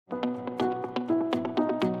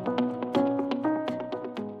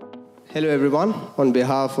Hello everyone. On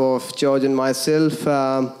behalf of George and myself,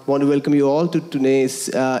 want to welcome you all to today's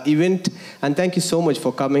event, and thank you so much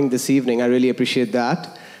for coming this evening. I really appreciate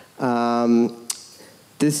that.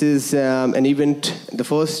 This is an event, the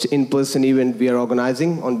first in-person event we are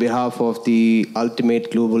organizing on behalf of the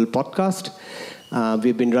Ultimate Global Podcast.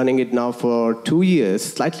 We've been running it now for 2 years,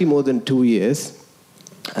 slightly more than 2 years.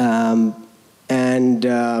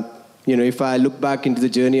 If I look back into the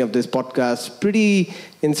journey of this podcast, pretty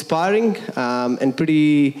inspiring and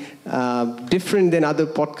pretty different than other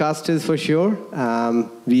podcasters for sure.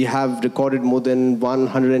 We have recorded more than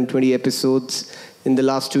 120 episodes in the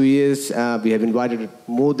last 2 years. We have invited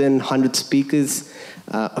more than 100 speakers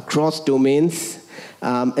across domains.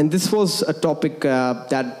 And this was a topic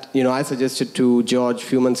that I suggested to George a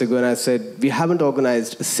few months ago, and I said, we haven't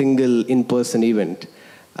organized a single in-person event.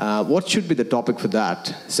 What should be the topic for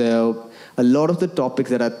that? So a lot of the topics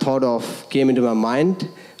that I thought of came into my mind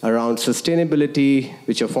around sustainability,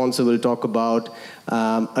 which Afonso will talk about,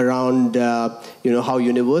 around how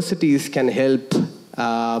universities can help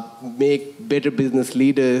make better business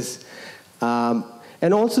leaders,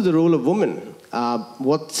 and also the role of women.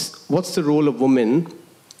 What's the role of women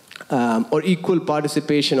or equal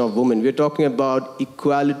participation of women? We're talking about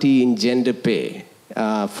equality in gender pay.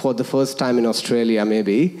 For the first time in Australia,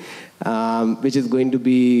 maybe, which is going to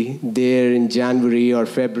be there in January or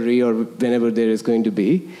February or whenever there is going to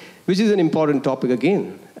be, which is an important topic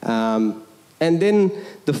again. And then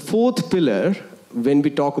the fourth pillar, when we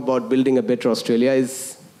talk about building a better Australia,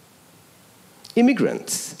 is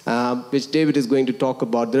immigrants, which David is going to talk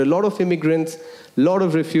about. There are a lot of immigrants, a lot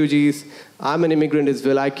of refugees. I'm an immigrant as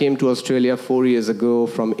well. I came to Australia 4 years ago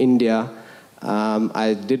from India.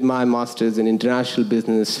 I did my master's in international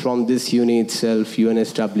business from this uni itself,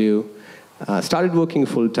 UNSW. Started working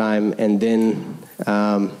full-time, and then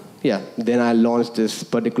I launched this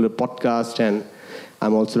particular podcast, and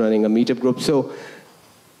I'm also running a meetup group. So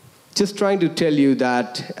just trying to tell you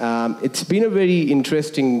that it's been a very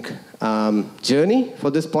interesting journey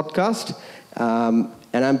for this podcast, and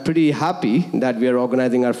I'm pretty happy that we are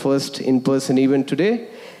organizing our first in-person event today.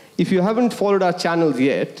 If you haven't followed our channels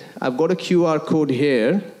yet, I've got a QR code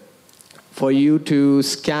here for you to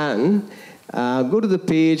scan. Go to the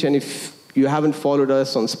page, and if you haven't followed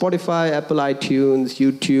us on Spotify, Apple iTunes,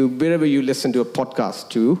 YouTube, wherever you listen to a podcast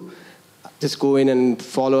to, just go in and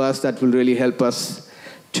follow us. That will really help us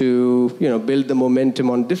to build the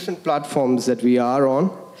momentum on different platforms that we are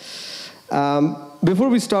on. Before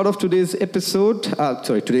we start off today's episode,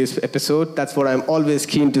 that's what I'm always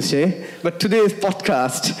keen to say, but today's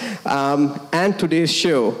podcast and today's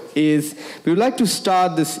show is, we would like to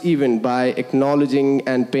start this event by acknowledging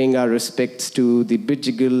and paying our respects to the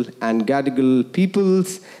Bidjigal and Gadigal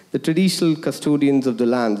peoples, the traditional custodians of the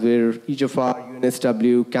land where each of our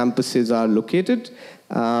UNSW campuses are located.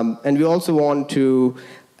 And we also want to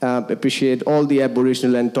appreciate all the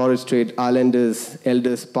Aboriginal and Torres Strait Islanders,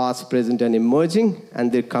 elders past, present, and emerging,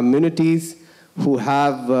 and their communities who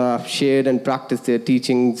have shared and practiced their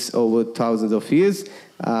teachings over thousands of years.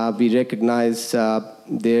 We recognize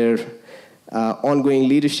their ongoing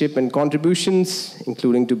leadership and contributions,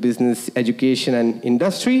 including to business, education, and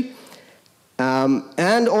industry.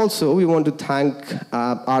 And also, we want to thank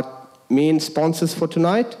our main sponsors for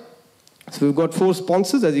tonight. So we've got 4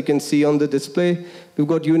 sponsors, as you can see on the display. We've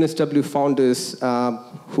got UNSW founders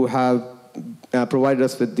who have provided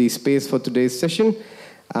us with the space for today's session.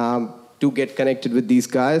 To get connected with these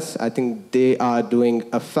guys, I think they are doing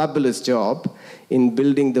a fabulous job in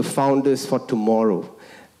building the founders for tomorrow.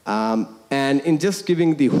 And in just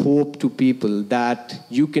giving the hope to people that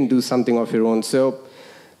you can do something of your own. So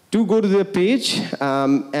do go to their page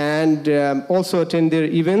and also attend their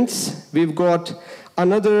events. We've got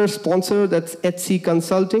another sponsor, that's Etsy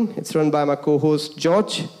Consulting. It's run by my co-host,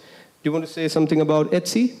 George. Do you want to say something about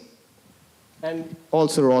Etsy? And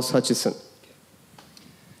also Ross Hutchison.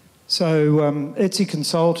 So Etsy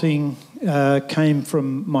Consulting came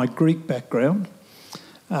from my Greek background.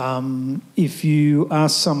 If you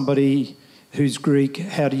ask somebody who's Greek,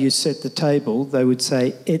 how do you set the table, they would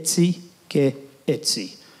say Etsy ke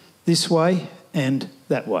Etsy. This way and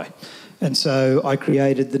that way. And so I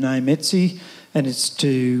created the name Etsy, and it's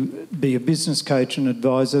to be a business coach and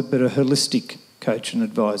advisor, but a holistic coach and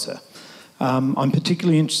advisor. I'm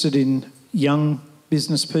particularly interested in young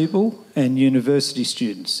business people and university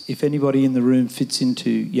students. If anybody in the room fits into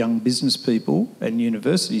young business people and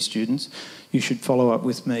university students, you should follow up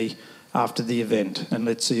with me after the event, and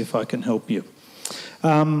let's see if I can help you.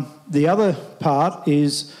 The other part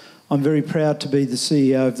is I'm very proud to be the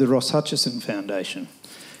CEO of the Ross Hutchison Foundation.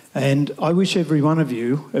 And I wish every one of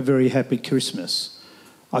you a very happy Christmas.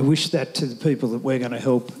 I wish that to the people that we're going to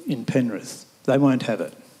help in Penrith. They won't have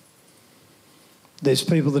it. There's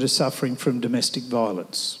people that are suffering from domestic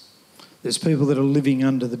violence. There's people that are living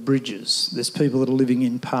under the bridges. There's people that are living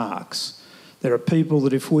in parks. There are people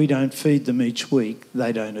that if we don't feed them each week,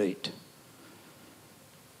 they don't eat.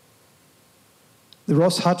 The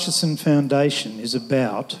Ross Hutchison Foundation is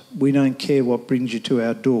about, we don't care what brings you to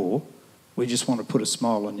our door, we just want to put a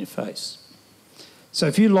smile on your face. So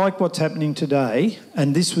if you like what's happening today,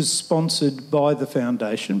 and this was sponsored by the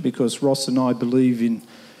foundation because Ross and I believe in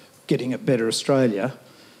getting a better Australia,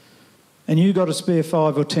 and you got a spare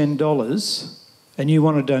 $5 or $10 and you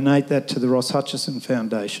want to donate that to the Ross Hutchison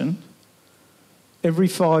Foundation, every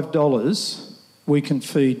 $5 we can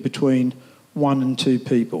feed between 1 and 2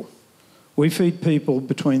 people. We feed people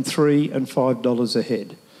between $3 and $5 a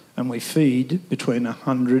head, and we feed between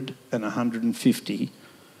 100 and 150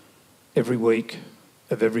 every week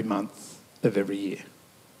of every month of every year.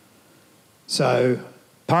 So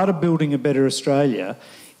part of building a better Australia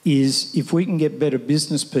is if we can get better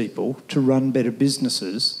business people to run better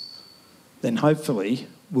businesses, then hopefully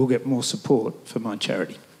we'll get more support for my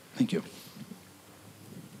charity. Thank you.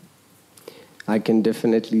 I can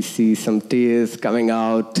definitely see some tears coming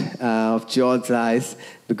out of George's eyes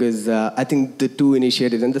because I think the two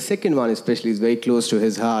initiatives, and the second one especially, is very close to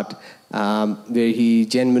his heart, where he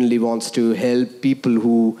genuinely wants to help people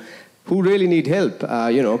who really need help.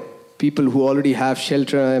 People who already have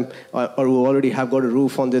shelter or who already have got a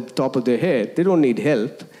roof on the top of their head, they don't need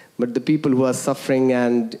help. But the people who are suffering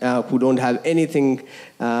and who don't have anything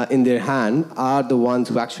in their hand are the ones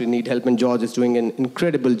who actually need help, and George is doing an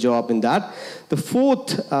incredible job in that. The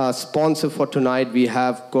fourth sponsor for tonight we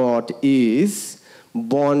have got is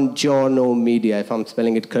Buongiorno Media, if I'm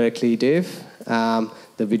spelling it correctly, Dave. The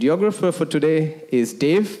videographer for today is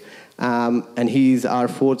Dave, and he's our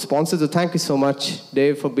fourth sponsor. So thank you so much,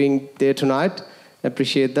 Dave, for being there tonight. I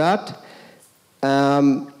appreciate that.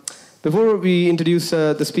 Before we introduce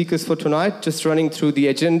the speakers for tonight, just running through the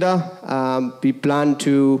agenda, we plan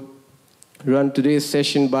to run today's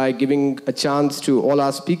session by giving a chance to all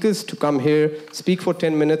our speakers to come here, speak for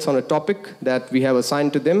 10 minutes on a topic that we have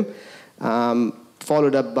assigned to them,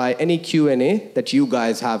 followed up by any Q&A that you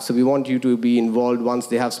guys have. So we want you to be involved once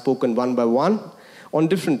they have spoken one by one on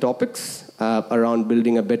different topics around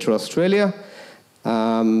building a better Australia.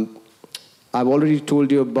 I've already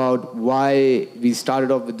told you about why we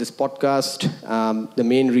started off with this podcast. The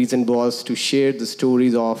main reason was to share the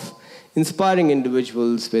stories of inspiring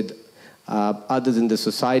individuals with others in the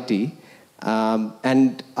society.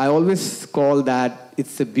 And I always call that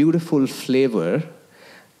it's a beautiful flavor,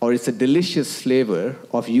 or it's a delicious flavor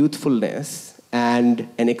of youthfulness and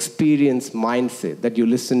an experienced mindset that you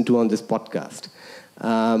listen to on this podcast.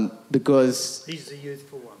 Because He's the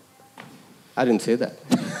youthful one. I didn't say that.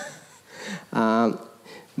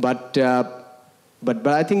 But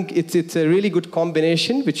I think it's a really good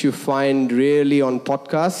combination, which you find rarely on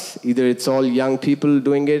podcasts. Either it's all young people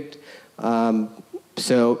doing it.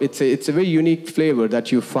 So it's a very unique flavor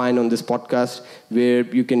that you find on this podcast, where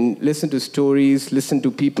you can listen to stories, listen to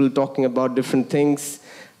people talking about different things.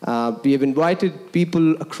 We have invited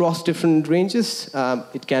people across different ranges.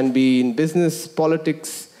 It can be in business,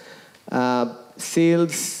 politics,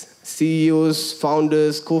 sales, CEOs,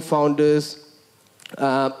 founders, co-founders.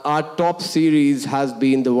 Our top series has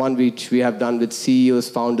been the one which we have done with CEOs,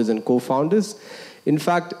 founders, and co-founders. In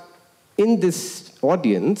fact, in this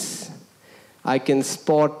audience, I can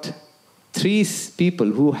spot 3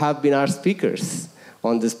 people who have been our speakers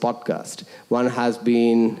on this podcast. One has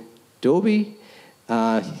been Toby,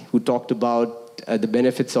 who talked about the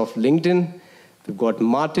benefits of LinkedIn. We've got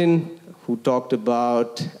Martin, who talked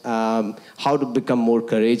about how to become more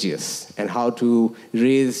courageous and how to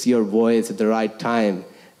raise your voice at the right time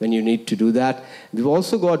when you need to do that. We've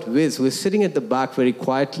also got Wiz, who is sitting at the back very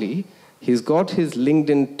quietly. He's got his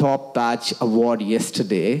LinkedIn Top Patch Award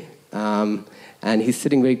yesterday, and he's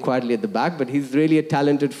sitting very quietly at the back, but he's really a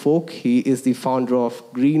talented folk. He is the founder of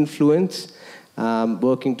Greenfluence,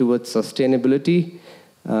 working towards sustainability,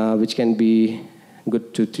 which can be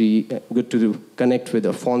good to connect with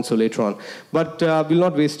Afonso later on. But we'll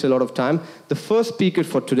not waste a lot of time. The first speaker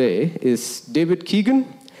for today is David Keegan.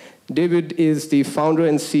 David is the founder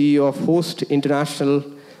and CEO of Host International.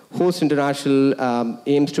 Host International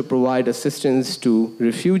aims to provide assistance to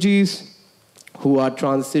refugees who are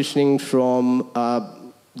transitioning from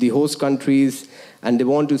the host countries, and they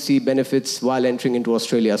want to see benefits while entering into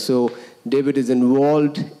Australia. So David is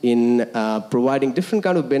involved in providing different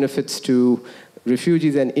kind of benefits to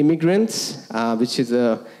refugees and immigrants, which is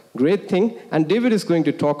a Great thing. And David is going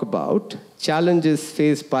to talk about challenges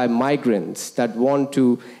faced by migrants that want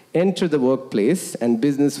to enter the workplace and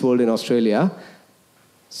business world in Australia.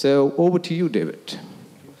 So over to you, David.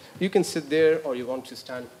 You can sit there or you want to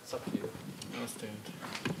stand. It's up to you. I'll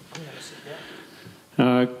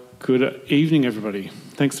stand. Good evening, everybody.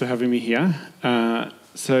 Thanks for having me here.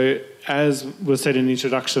 So, as was said in the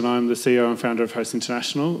introduction, I'm the CEO and founder of Host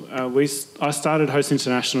International. I started Host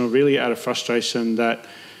International really out of frustration that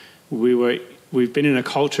we've been in a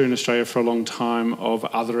culture in Australia for a long time of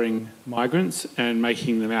othering migrants and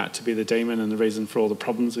making them out to be the demon and the reason for all the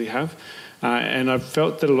problems we have. And I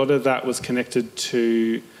felt that a lot of that was connected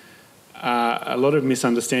to a lot of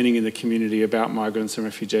misunderstanding in the community about migrants and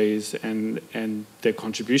refugees and their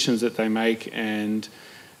contributions that they make and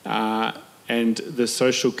the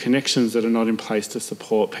social connections that are not in place to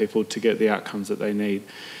support people to get the outcomes that they need.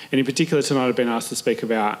 And in particular, tonight I've been asked to speak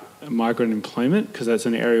about migrant employment because that's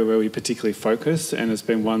an area where we particularly focus and it's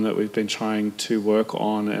been one that we've been trying to work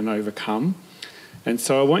on and overcome. And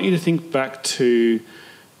so I want you to think back to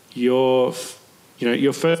your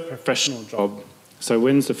first professional job. So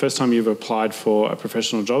when's the first time you've applied for a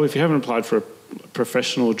professional job? If you haven't applied for a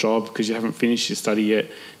professional job because you haven't finished your study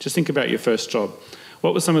yet, just think about your first job.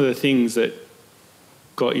 What were some of the things that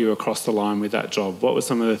got you across the line with that job? What were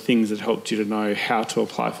some of the things that helped you to know how to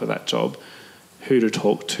apply for that job, who to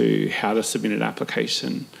talk to, how to submit an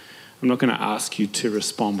application? I'm not going to ask you to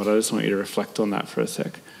respond, but I just want you to reflect on that for a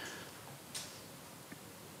sec.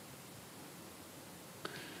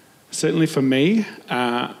 Certainly for me,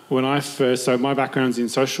 so my background's in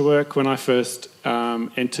social work. When I first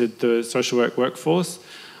entered the social work workforce,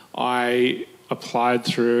 I applied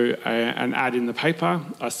through an ad in the paper.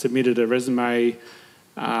 I submitted a resume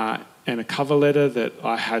and a cover letter that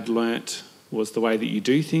I had learnt was the way that you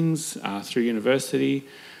do things through university.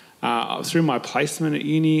 Through my placement at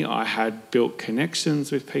uni, I had built connections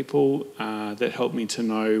with people that helped me to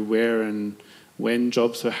know where and when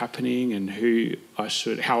jobs were happening and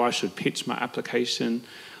how I should pitch my application.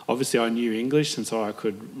 Obviously, I knew English, and so I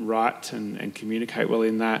could write and communicate well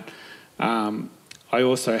in that. I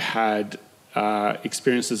also had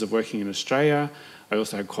experiences of working in Australia. I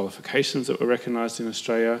also had qualifications that were recognised in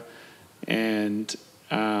Australia, and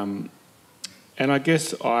I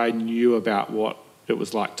guess I knew about what it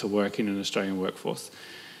was like to work in an Australian workforce.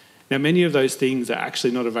 Now, many of those things are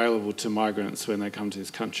actually not available to migrants when they come to this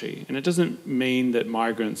country. And it doesn't mean that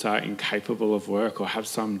migrants are incapable of work or have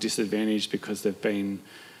some disadvantage because they've been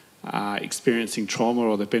experiencing trauma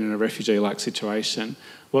or they've been in a refugee-like situation.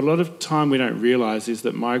 What a lot of time we don't realise is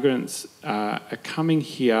that migrants are coming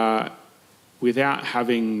here without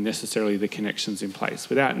having necessarily the connections in place,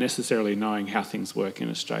 without necessarily knowing how things work in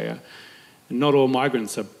Australia. And not all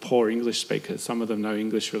migrants are poor English speakers. Some of them know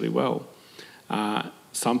English really well.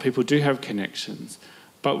 Some people do have connections,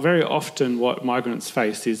 but very often what migrants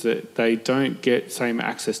face is that they don't get same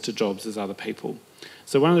access to jobs as other people.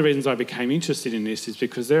 So one of the reasons I became interested in this is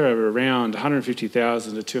because there are around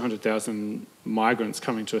 150,000 to 200,000 migrants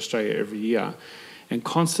coming to Australia every year. And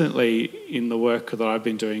constantly in the work that I've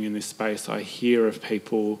been doing in this space, I hear of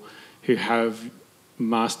people who have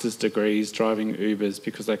master's degrees driving Ubers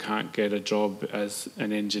because they can't get a job as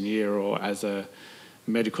an engineer or as a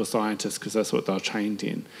medical scientists because that's what they're trained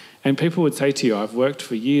in. And people would say to you, I've worked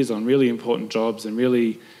for years on really important jobs and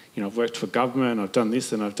really, I've worked for government, I've done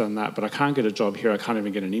this and I've done that, but I can't get a job here, I can't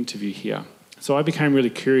even get an interview here. So I became really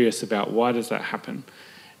curious about why does that happen?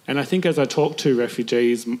 And I think as I talked to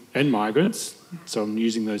refugees and migrants, so I'm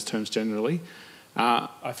using those terms generally,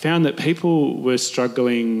 I found that people were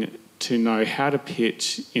struggling to know how to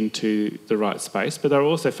pitch into the right space, but they're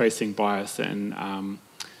also facing bias and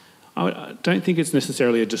I don't think it's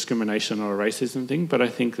necessarily a discrimination or a racism thing, but I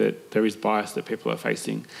think that there is bias that people are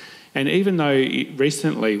facing. And even though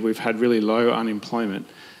recently we've had really low unemployment,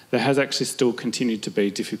 there has actually still continued to be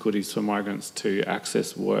difficulties for migrants to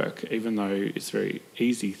access work, even though it's very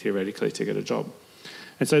easy theoretically to get a job.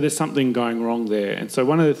 And so there's something going wrong there. And so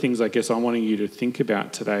one of the things I guess I'm wanting you to think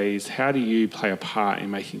about today is how do you play a part in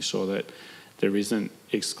making sure that there isn't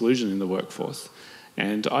exclusion in the workforce?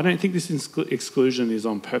 And I don't think this exclusion is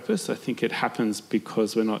on purpose. I think it happens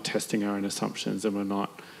because we're not testing our own assumptions and we're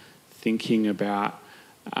not thinking about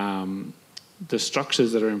the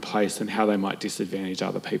structures that are in place and how they might disadvantage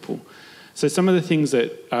other people. So some of the things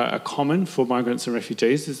that are common for migrants and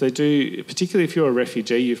refugees is they do, particularly if you're a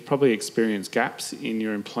refugee, you've probably experienced gaps in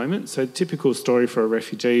your employment. So the typical story for a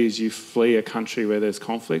refugee is you flee a country where there's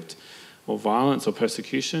conflict or violence or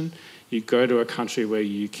persecution. You go to a country where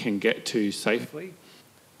you can get to safely.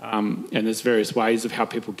 and there's various ways of how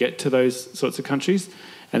people get to those sorts of countries.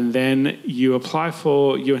 And then you apply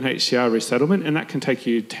for UNHCR resettlement, and that can take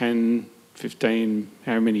you 10, 15,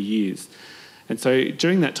 how many years. And so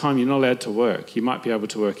during that time, you're not allowed to work. You might be able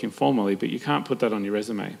to work informally, but you can't put that on your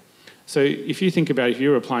resume. So if you think about if you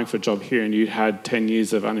were applying for a job here and you had 10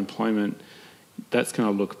 years of unemployment, that's going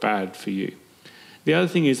to look bad for you. The other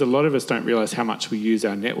thing is a lot of us don't realise how much we use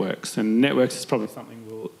our networks, and networks is probably something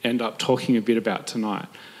we'll end up talking a bit about tonight.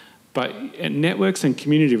 But networks and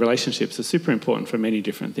community relationships are super important for many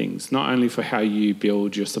different things, not only for how you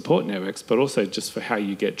build your support networks, but also just for how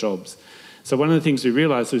you get jobs. So one of the things we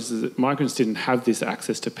realised was that migrants didn't have this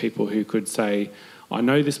access to people who could say, I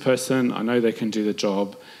know this person, I know they can do the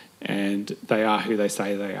job, and they are who they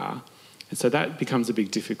say they are. And so that becomes a big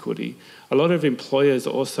difficulty. A lot of employers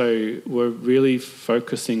also were really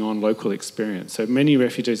focusing on local experience. So many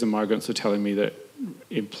refugees and migrants were telling me that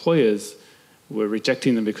employers were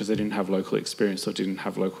rejecting them because they didn't have local experience or didn't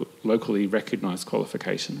have locally recognised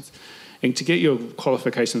qualifications. And to get your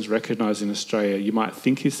qualifications recognised in Australia, you might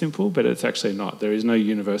think is simple, but it's actually not. There is no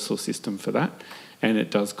universal system for that, and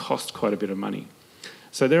it does cost quite a bit of money.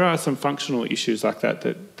 So there are some functional issues like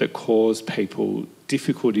that cause people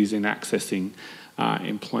difficulties in accessing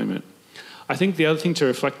employment. I think the other thing to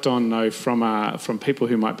reflect on, though, from people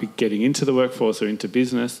who might be getting into the workforce or into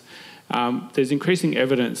business, there's increasing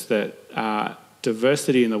evidence that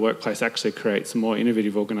diversity in the workplace actually creates more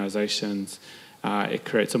innovative organisations, it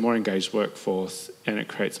creates a more engaged workforce, and it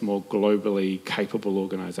creates more globally capable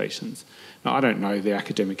organisations. Now, I don't know the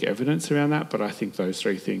academic evidence around that, but I think those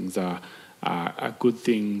three things are good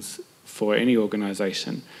things for any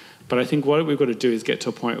organisation. But I think what we've got to do is get to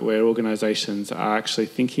a point where organisations are actually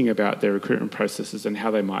thinking about their recruitment processes and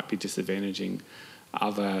how they might be disadvantaging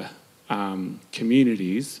other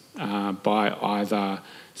communities by either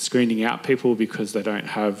screening out people because they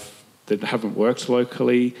haven't worked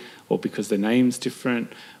locally, or because their name's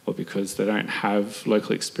different, or because they don't have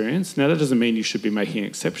local experience. Now, that doesn't mean you should be making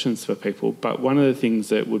exceptions for people, but one of the things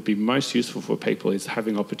that would be most useful for people is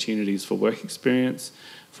having opportunities for work experience,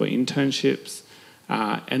 for internships,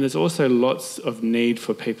 and there's also lots of need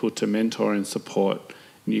for people to mentor and support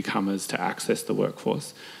newcomers to access the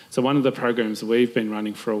workforce. So one of the programs we've been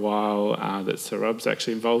running for a while that Sarab's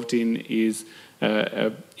actually involved in is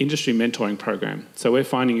an industry mentoring program. So we're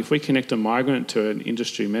finding if we connect a migrant to an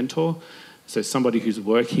industry mentor, so somebody who's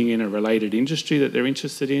working in a related industry that they're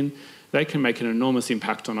interested in, they can make an enormous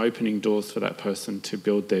impact on opening doors for that person to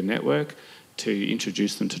build their network, to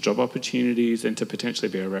introduce them to job opportunities, and to potentially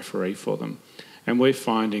be a referee for them. And we're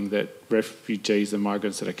finding that refugees and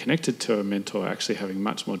migrants that are connected to a mentor are actually having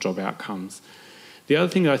much more job outcomes. The other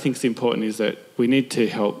thing that I think is important is that we need to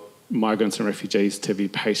help migrants and refugees to be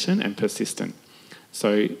patient and persistent.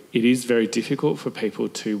 So it is very difficult for people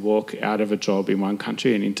to walk out of a job in one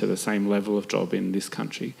country and into the same level of job in this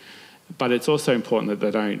country. But it's also important that they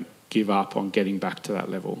don't give up on getting back to that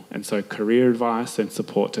level. And so career advice and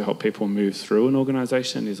support to help people move through an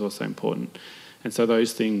organisation is also important. And so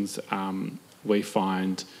those things we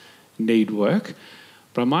find need work.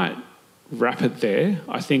 But I might wrap it there.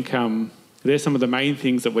 I think they're some of the main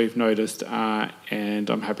things that we've noticed, and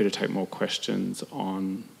I'm happy to take more questions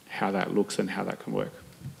on how that looks and how that can work.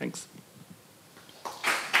 Thanks.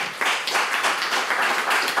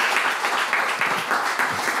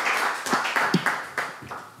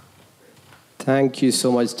 Thank you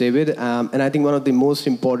so much, David. And I think one of the most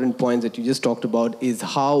important points that you just talked about is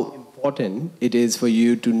how important it is for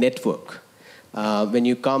you to network. When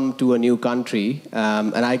you come to a new country,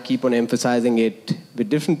 and I keep on emphasizing it with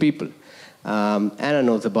different people. Anna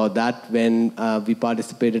knows about that when we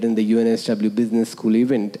participated in the UNSW Business School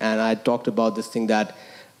event, and I talked about this thing that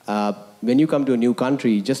when you come to a new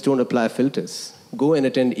country, just don't apply filters. Go and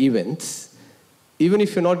attend events. Even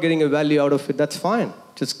if you're not getting a value out of it, that's fine.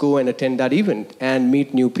 Just go and attend that event and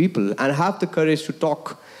meet new people and have the courage to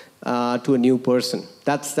talk to a new person.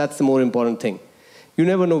 That's the more important thing. You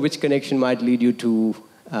never know which connection might lead you to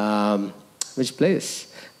which place.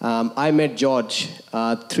 I met George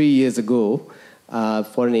 3 years ago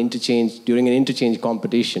for during an interchange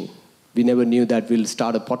competition. We never knew that we'll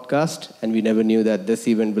start a podcast, and we never knew that this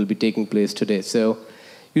event will be taking place today. So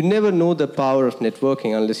you never know the power of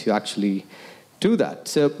networking unless you actually do that.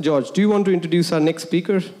 So George, do you want to introduce our next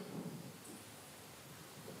speaker?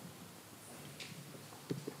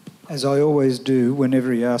 As I always do,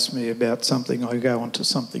 whenever he asks me about something, I go on to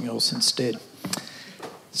something else instead.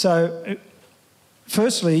 So,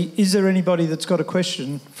 firstly, is there anybody that's got a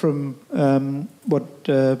question from what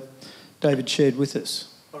David shared with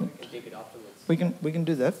us? Or we can take it afterwards. We can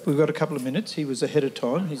do that. We've got a couple of minutes. He was ahead of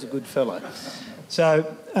time. He's a good fellow. So,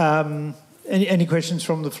 any questions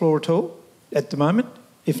from the floor at all at the moment?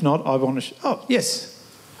 If not, I want to... Oh, yes.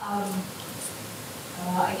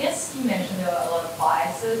 I guess you mentioned there are a lot of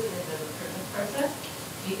biases in the recruitment process.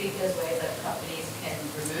 Do you think there's ways that companies can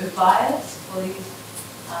remove bias for these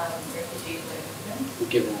refugees or immigrants?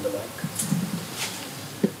 Give them the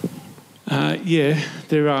mic. Yeah,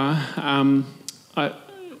 there are.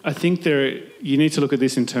 I think you need to look at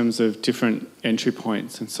this in terms of different entry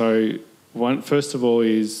points. And so, first of all,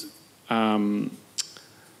 is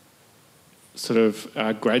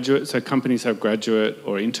graduate. So companies have graduate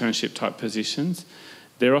or internship type positions.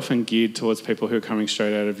 They're often geared towards people who are coming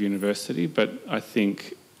straight out of university. But I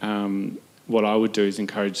think what I would do is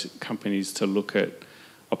encourage companies to look at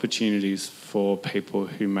opportunities for people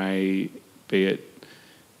who may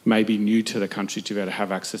be new to the country to be able to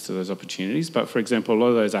have access to those opportunities. But for example, a lot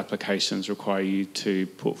of those applications require you to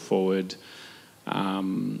put forward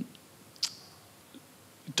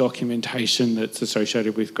documentation that's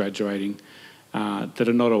associated with graduating that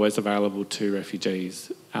are not always available to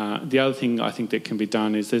refugees. The other thing I think that can be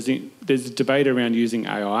done is there's a debate around using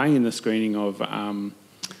AI in the screening of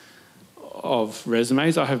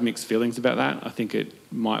resumes. I have mixed feelings about that. I think it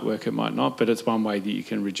might work, it might not, but it's one way that you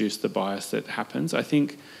can reduce the bias that happens. I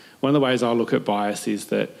think one of the ways I look at bias is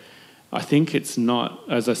that I think it's not,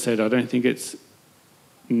 as I said, I don't think it's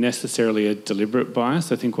necessarily a deliberate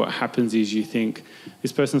bias. I think what happens is you think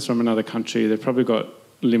this person's from another country, they've probably got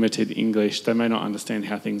limited English, they may not understand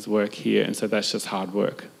how things work here, and so that's just hard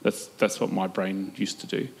work. That's what my brain used to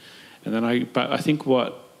do. And then but I think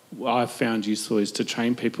what I've found useful is to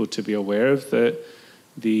train people to be aware of to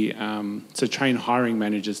train hiring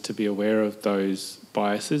managers to be aware of those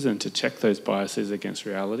biases and to check those biases against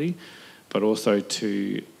reality, but also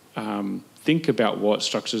to think about what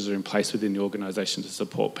structures are in place within the organisation to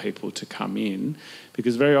support people to come in,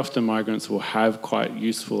 because very often migrants will have quite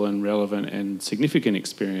useful and relevant and significant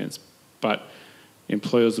experience, but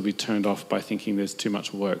employers will be turned off by thinking there's too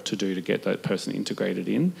much work to do to get that person integrated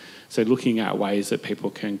in. So looking at ways that people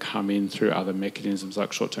can come in through other mechanisms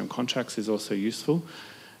like short-term contracts is also useful.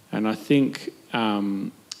 And I think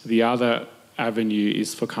the other avenue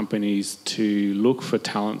is for companies to look for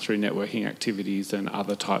talent through networking activities and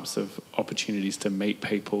other types of opportunities to meet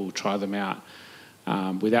people, try them out,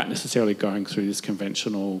 without necessarily going through this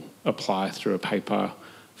conventional apply through a paper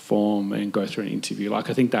form and go through an interview. I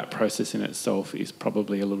think that process in itself is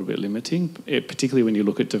probably a little bit limiting, particularly when you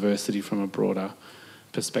look at diversity from a broader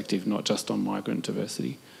perspective, not just on migrant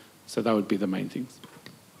diversity. So that would be the main things.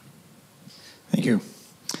 Thank you.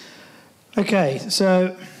 Okay,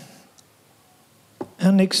 so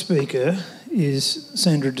our next speaker is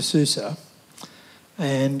Sandra D'Souza,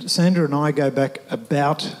 and Sandra and I go back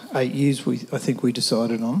about 8 years, I think we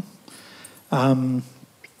decided on.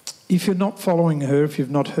 If you're not following her, if you've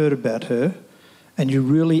not heard about her, and you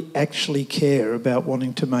really actually care about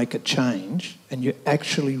wanting to make a change, and you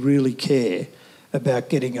actually really care about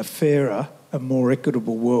getting a fairer and more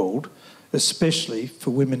equitable world, especially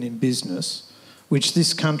for women in business, which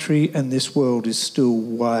this country and this world is still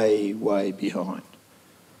way, way behind,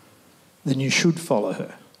 then you should follow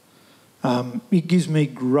her. It gives me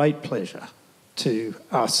great pleasure to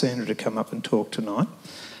ask Sandra to come up and talk tonight.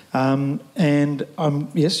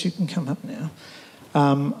 Yes, you can come up now.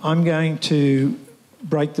 I'm going to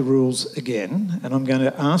break the rules again, and I'm going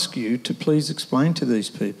to ask you to please explain to these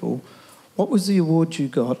people what was the award you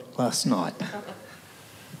got last night.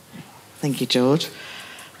 Thank you, George.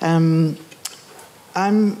 Hi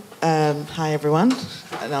everyone,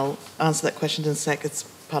 and I'll answer that question in a sec. It's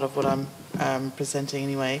part of what I'm presenting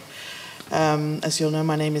anyway. As you all know,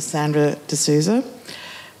 my name is Sandra D'Souza.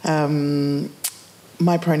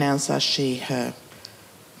 My pronouns are she, her.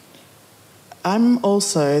 I'm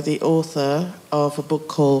also the author of a book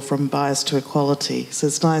called From Bias to Equality. So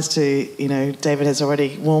it's nice to, David has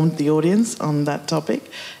already warmed the audience on that topic,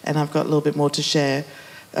 and I've got a little bit more to share.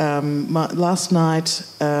 Last night,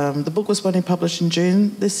 the book was only published in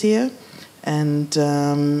June this year, and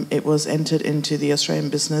it was entered into the Australian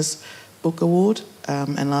Business Book Award,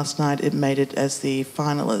 and last night it made it as the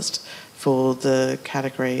finalist for the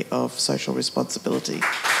category of social responsibility.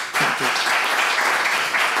 Thank you.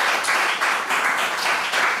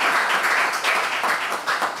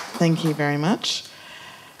 Thank you very much.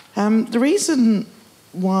 The reason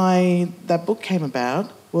why that book came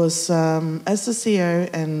about was as the CEO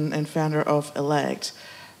and founder of Elect,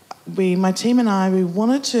 my team and I, we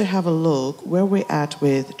wanted to have a look where we're at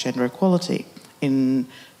with gender equality in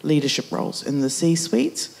leadership roles in the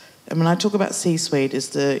C-suite. And when I talk about C-suite, it's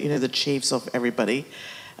the chiefs of everybody,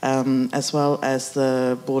 as well as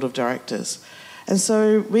the board of directors. And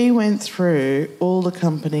so we went through all the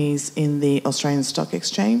companies in the Australian Stock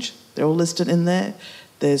Exchange. They're all listed in there.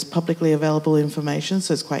 There's publicly available information,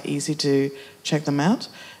 so it's quite easy to check them out.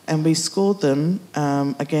 And we scored them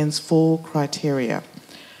against 4 criteria.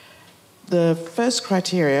 The first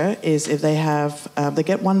criteria is if they have, they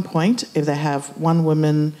get 1 point if they have 1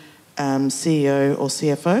 woman CEO or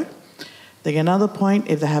CFO. They get another point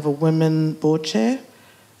if they have a women board chair.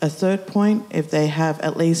 A third point if they have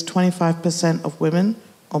at least 25% of women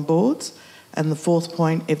on boards. And the fourth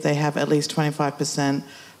point if they have at least 25%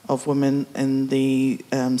 of women in the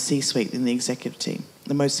C-suite, in the executive team,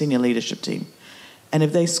 the most senior leadership team. And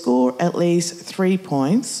if they score at least 3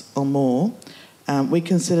 points or more, we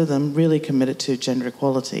consider them really committed to gender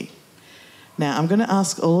equality. Now, I'm going to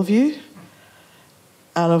ask all of you,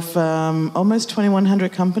 out of almost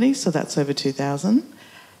 2,100 companies, so that's over 2,000,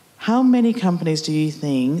 how many companies do you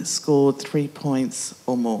think scored 3 points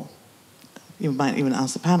or more? You might even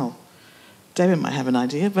ask the panel. David might have an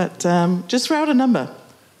idea, but just throw out a number.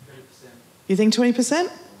 20%. You think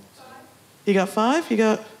 20%? You got 5? You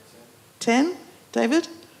got 10? David?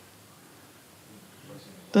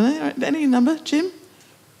 Don't know. Any number? Jim?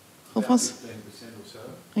 Alphonse? 15% or so.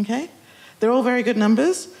 Okay. They're all very good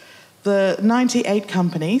numbers. The 98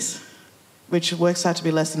 companies, which works out to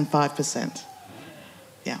be less than 5%.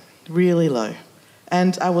 Yeah, really low.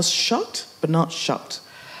 And I was shocked, but not shocked.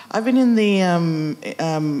 I've been in the...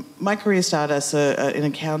 my career started as an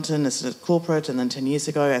accountant, as a corporate, and then 10 years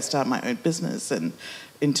ago I started my own business and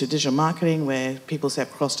into digital marketing, where people say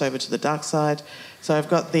I've crossed over to the dark side. So I've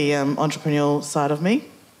got the entrepreneurial side of me.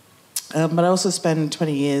 But I also spent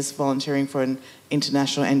 20 years volunteering for an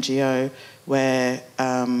international NGO where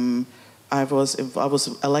I was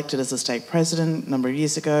elected as a state president a number of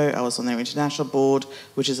years ago. I was on their international board,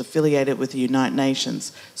 which is affiliated with the United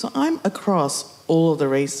Nations. So I'm across all of the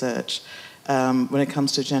research when it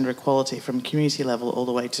comes to gender equality, from community level all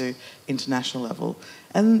the way to international level.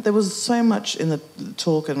 And there was so much in the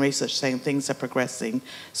talk and research saying things are progressing.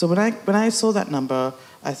 So when I saw that number,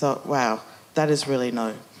 I thought, wow, that is really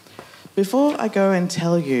low. Before I go and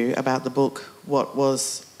tell you about the book, what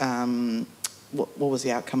was the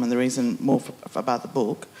outcome and the reason more about the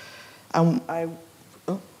book, I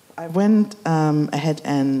went ahead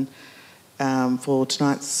and for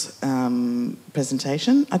tonight's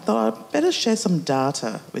presentation, I thought I'd better share some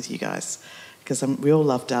data with you guys, because we all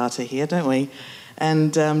love data here, don't we?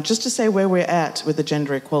 And just to say where we're at with the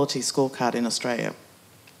Gender Equality Scorecard in Australia.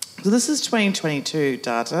 So this is 2022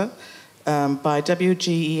 data by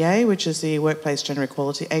WGEA, which is the Workplace Gender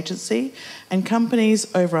Equality Agency, and companies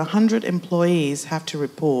over 100 employees have to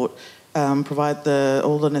report, provide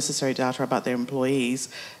all the necessary data about their employees,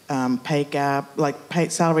 pay gap,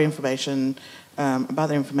 salary information, about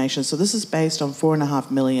their information. So this is based on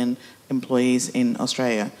 4.5 million employees in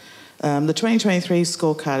Australia. The 2023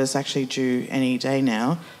 scorecard is actually due any day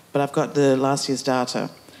now, but I've got the last year's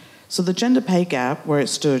data. So the gender pay gap, where it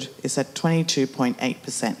stood, is at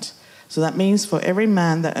 22.8%. So that means for every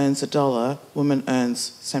man that earns $1, woman earns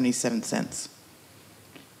 77 cents.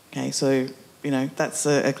 Okay, so, that's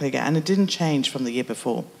a clear gap. And it didn't change from the year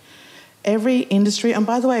before. Every industry, and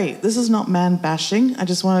by the way, this is not man bashing. I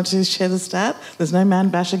just wanted to share the stat. There's no man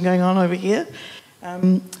bashing going on over here.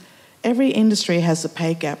 Every industry has a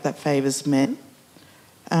pay gap that favours men.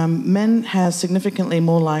 Men are significantly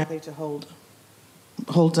more likely to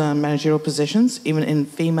hold managerial positions, even in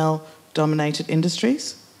female-dominated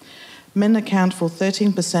industries. Men account for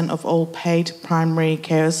 13% of all paid primary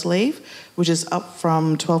carers leave, which is up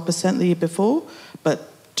from 12% the year before, but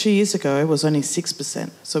 2 years ago it was only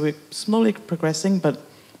 6%. So we're slowly progressing, but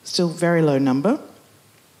still very low number.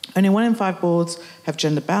 Only 1 in 5 boards have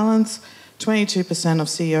gender balance. 22% of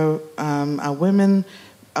CEO are women,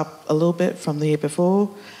 up a little bit from the year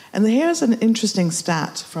before. And here's an interesting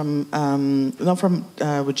stat from, not from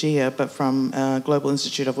WGEA, but from Global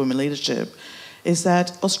Institute of Women Leadership, is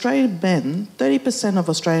that Australian men, 30% of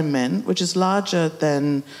Australian men, which is larger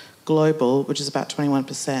than global, which is about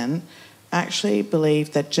 21%, actually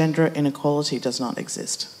believe that gender inequality does not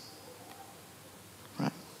exist.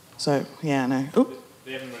 Right. So, yeah, I know. Oop.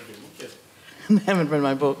 They haven't read your book yet. They haven't read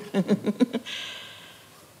my book.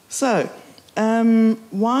 So,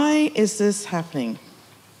 why is this happening?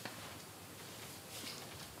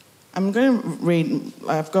 I'm going to read,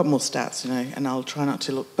 I've got more stats, and I'll try not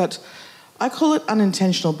to look, but I call it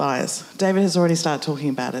unintentional bias. David has already started talking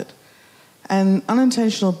about it. And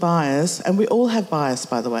unintentional bias, and we all have bias,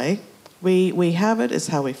 by the way. We have it, it's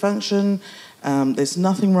how we function, there's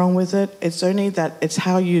nothing wrong with it. It's only that it's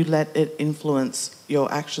how you let it influence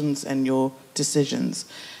your actions and your decisions.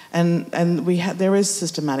 And there is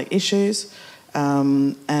systematic issues.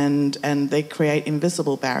 and they create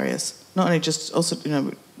invisible barriers. Not only just also,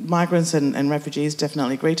 migrants and refugees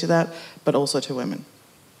definitely agree to that, but also to women.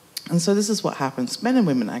 And so this is what happens, men and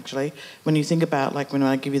women actually, when you think about, like when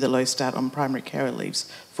I give you the low stat on primary carer leaves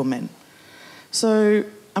for men. So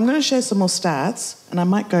I'm going to share some more stats, and I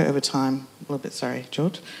might go over time a little bit, sorry,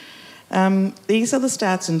 George. These are the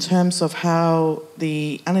stats in terms of how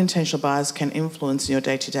the unintentional bias can influence your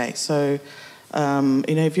day-to-day. So,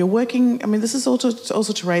 if you're working, this is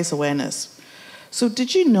also to raise awareness. So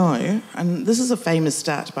did you know, and this is a famous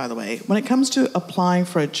stat, by the way, when it comes to applying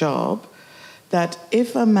for a job, that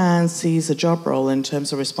if a man sees a job role in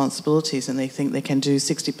terms of responsibilities and they think they can do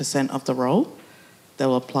 60% of the role,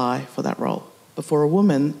 they'll apply for that role. But for a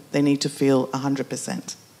woman, they need to feel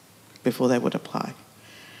 100% before they would apply.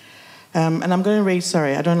 And I'm going to read,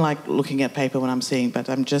 sorry, I don't like looking at paper when I'm seeing, but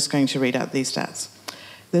I'm just going to read out these stats.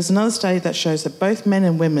 There's another study that shows that both men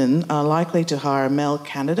and women are likely to hire a male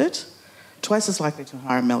candidate, twice as likely to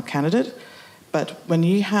hire a male candidate, but when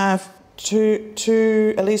you have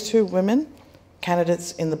at least two women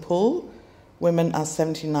candidates in the pool, women are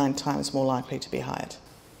 79 times more likely to be hired.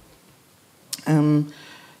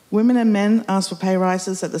 Women and men ask for pay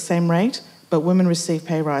rises at the same rate, but women receive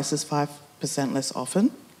pay rises 5% less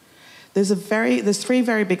often. There's three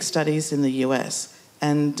very big studies in the US,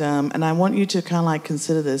 and I want you to kind of like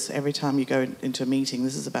consider this every time you go into a meeting.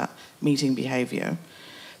 This is about meeting behaviour.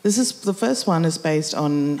 The first one is based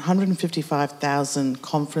on 155,000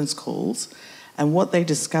 conference calls, and what they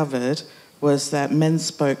discovered was that men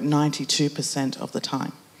spoke 92% of the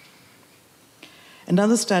time.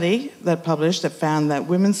 Another study that published that found that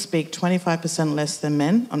women speak 25% less than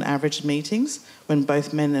men on average meetings when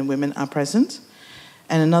both men and women are present.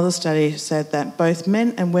 And another study said that both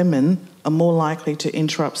men and women are more likely to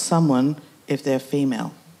interrupt someone if they're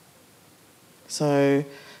female. So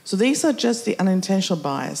these are just the unintentional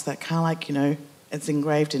bias that kind of like, it's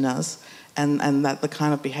engraved in us and that the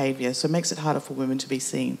kind of behaviour. So it makes it harder for women to be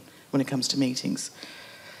seen when it comes to meetings.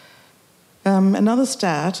 Another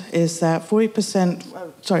stat is that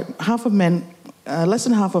half of men, less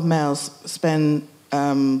than half of males spend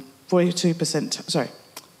 42%, sorry,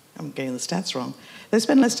 I'm getting the stats wrong. They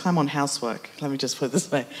spend less time on housework, let me just put it this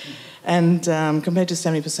way, and compared to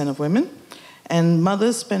 70% of women. And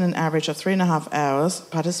mothers spend an average of 3.5 hours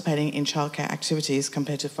participating in childcare activities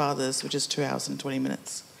compared to fathers, which is 2 hours and 20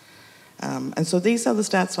 minutes. And so these are the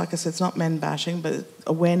stats. Like I said, it's not men bashing, but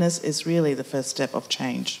awareness is really the first step of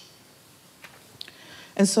change.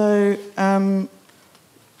 And so how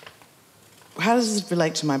does this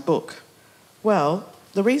relate to my book? Well,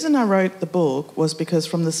 the reason I wrote the book was because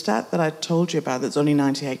from the stat that I told you about, there's only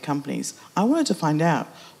 98 companies, I wanted to find out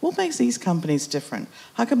what makes these companies different.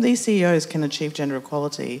 How come these CEOs can achieve gender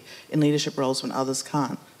equality in leadership roles when others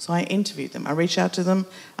can't? So I interviewed them. I reached out to them,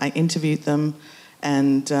 I interviewed them,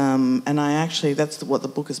 and I actually, that's what the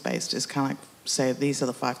book is based, is kind of like say these are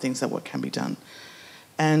the 5 things that what can be done.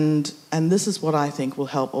 And this is what I think will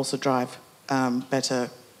help also drive better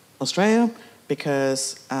Australia,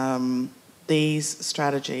 because these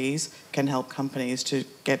strategies can help companies to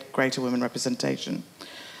get greater women representation.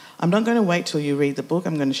 I'm not going to wait till you read the book,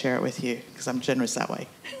 I'm going to share it with you, because I'm generous that way.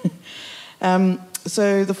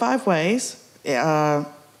 So the 5 ways are...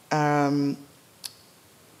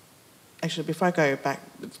 actually, before I go back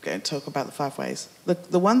and talk about the 5 ways,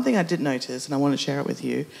 the one thing I did notice, and I want to share it with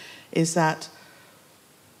you, is that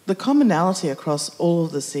the commonality across all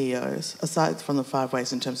of the CEOs, aside from the 5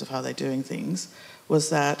 ways in terms of how they're doing things, was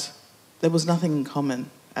that there was nothing in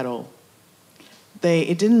common at all.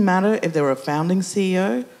 It didn't matter if they were a founding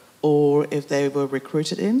CEO or if they were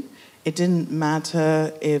recruited in. It didn't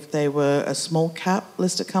matter if they were a small cap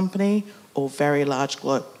listed company or very large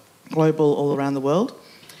global all around the world.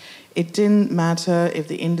 It didn't matter if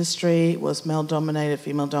the industry was male-dominated,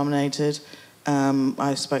 female-dominated.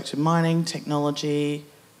 I spoke to mining, technology,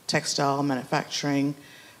 textile, manufacturing,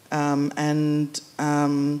 and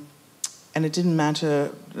it didn't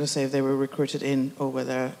matter, let's say, if they were recruited in or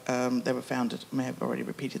whether they were founded. I may have already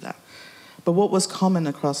repeated that. But what was common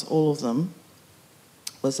across all of them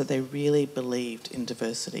was that they really believed in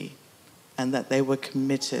diversity and that they were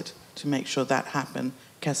committed to make sure that happened,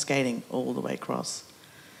 cascading all the way across.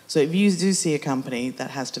 So if you do see a company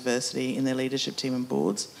that has diversity in their leadership team and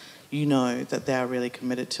boards, you know that they are really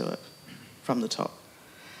committed to it from the top.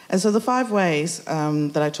 And so the 5 ways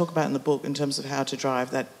that I talk about in the book in terms of how to drive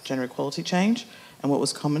that gender equality change and what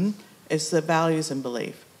was common is the values and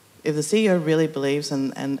belief. If the CEO really believes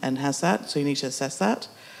and has that, so you need to assess that,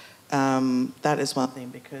 that is one thing,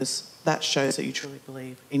 because that shows that you truly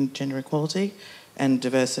believe in gender equality and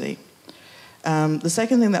diversity. The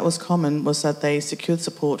second thing that was common was that they secured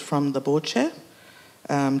support from the board chair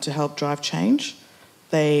to help drive change.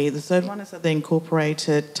 The third one is that they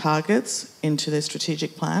incorporated targets into their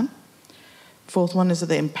strategic plan. Fourth one is that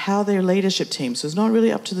they empower their leadership team. So it's not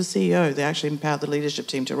really up to the CEO. They actually empower the leadership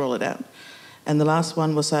team to roll it out. And the last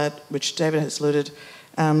one was that, which David has alluded,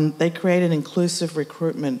 they created an inclusive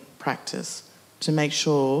recruitment practice to make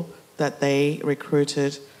sure that they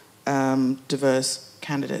recruited diverse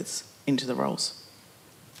candidates into the roles.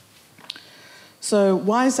 So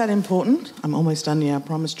why is that important? I'm almost done here, I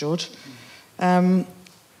promise, George.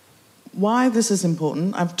 Why this is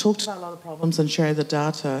important, I've talked about a lot of problems and shared the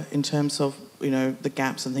data in terms of, the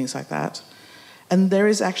gaps and things like that. And there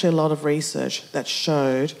is actually a lot of research that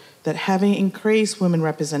showed that having increased women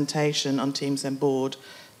representation on teams and board,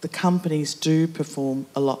 the companies do perform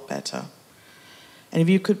a lot better. And if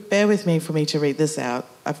you could bear with me for me to read this out,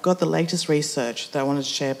 I've got the latest research that I wanted to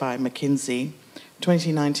share by McKinsey,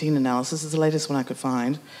 2019 analysis, is the latest one I could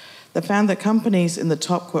find, that found that companies in the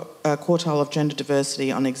top quartile of gender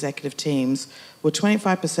diversity on executive teams were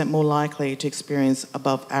 25% more likely to experience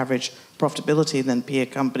above average profitability than peer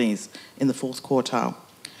companies in the fourth quartile.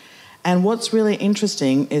 And what's really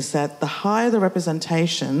interesting is that the higher the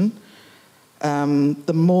representation,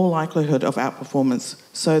 the more likelihood of outperformance.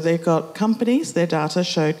 So they've got companies, their data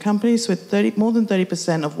showed companies with more than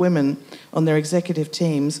 30% of women on their executive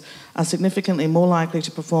teams are significantly more likely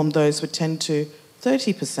to perform those with 10 to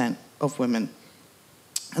 30% of women.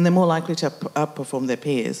 And they're more likely to outperform their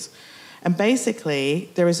peers. And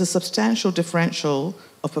basically, there is a substantial differential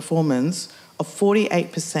of performance of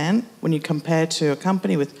 48% when you compare to a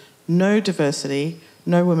company with no diversity,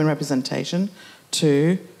 no women representation,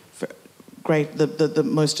 to the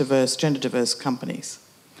most diverse, gender diverse companies.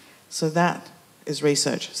 So that is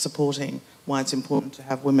research supporting why it's important to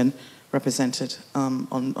have women represented in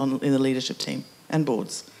the leadership team and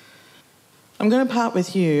boards. I'm going to part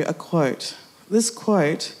with you a quote. This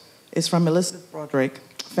quote is from Elizabeth Broderick,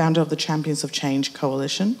 founder of the Champions of Change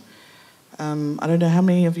Coalition. I don't know how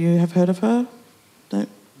many of you have heard of her? No?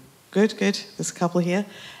 Good. There's a couple here.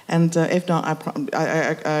 And if not,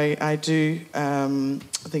 I do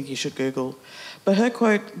think you should Google. But her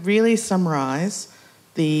quote really summarised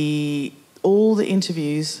all the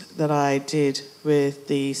interviews that I did with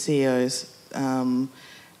the CEOs, and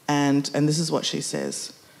this is what she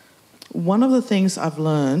says. One of the things I've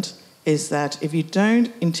learned is that if you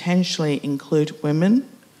don't intentionally include women,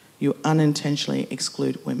 you unintentionally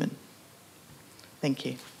exclude women. Thank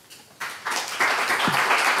you.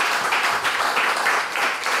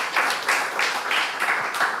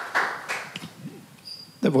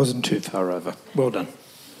 That wasn't too far over. Well done.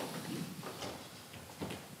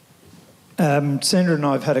 Sandra and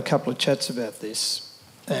I have had a couple of chats about this,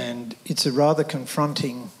 and it's a rather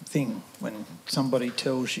confronting thing when somebody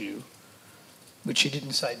tells you, but she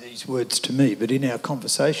didn't say these words to me, but in our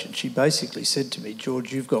conversation she basically said to me,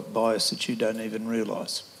 George, you've got bias that you don't even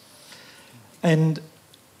realise. And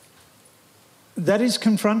that is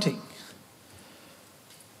confronting.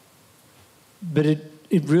 But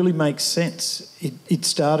it really makes sense. It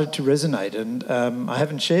started to resonate, and I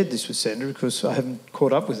haven't shared this with Sandra because I haven't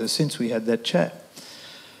caught up with her since we had that chat.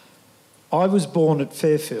 I was born at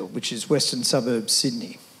Fairfield, which is western suburbs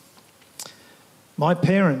Sydney. My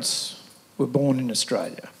parents were born in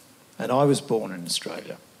Australia, and I was born in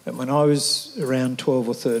Australia. And when I was around 12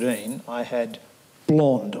 or 13, I had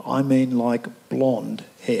blonde, I mean like blonde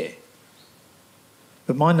hair.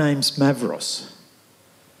 But my name's Mavros,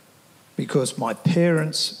 because my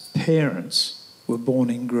parents' parents were born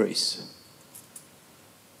in Greece.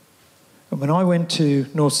 And when I went to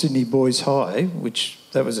North Sydney Boys High, which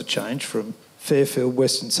that was a change from Fairfield,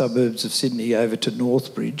 western suburbs of Sydney, over to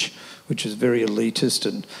Northbridge, which is very elitist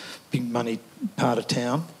and big money part of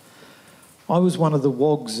town, I was one of the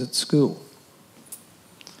wogs at school.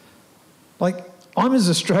 Like, I'm as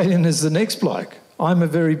Australian as the next bloke. I'm a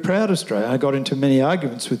very proud Australian. I got into many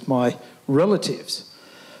arguments with my relatives.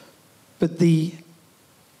 But the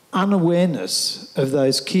unawareness of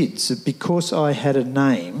those kids that because I had a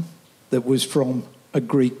name that was from a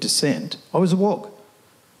Greek descent, I was a wog.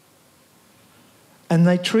 And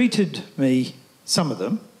they treated me, some of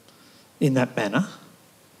them, in that manner.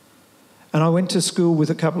 And I went to school with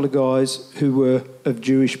a couple of guys who were of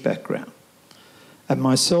Jewish background. And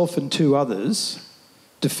myself and two others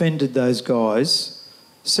defended those guys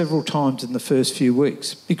several times in the first few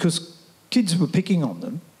weeks because kids were picking on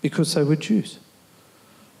them because they were Jews.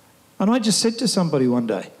 And I just said to somebody one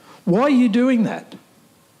day, why are you doing that?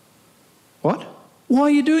 What? Why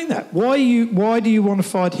are you doing that? Why do you want to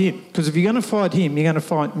fight him? Because if you're going to fight him, you're going to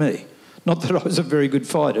fight me. Not that I was a very good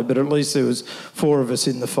fighter, but at least there was 4 of us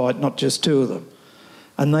in the fight, not just 2 of them.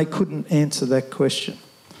 And they couldn't answer that question.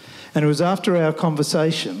 And it was after our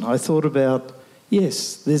conversation I thought about,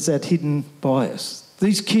 yes, there's that hidden bias.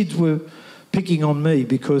 These kids were picking on me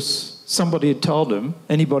because somebody had told them,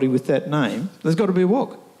 anybody with that name, there's got to be a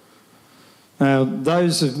wog. Now,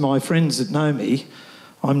 those of my friends that know me,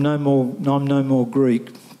 I'm no more Greek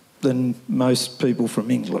than most people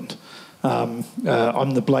from England. I'm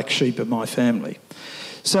the black sheep of my family.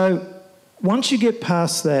 So once you get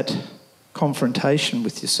past that confrontation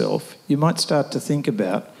with yourself, you might start to think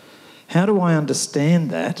about, how do I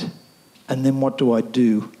understand that, and then what do I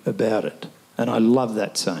do about it? And I love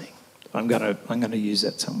that saying. I'm going to use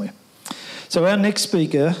that somewhere. So our next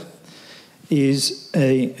speaker is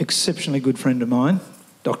an exceptionally good friend of mine,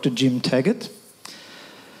 Dr. Jim Taggart.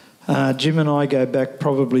 Jim and I go back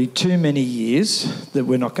probably too many years that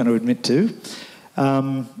we're not going to admit to.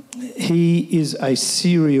 He is a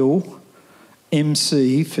serial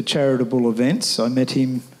MC for charitable events. I met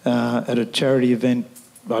him at a charity event,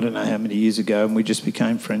 I don't know how many years ago, and we just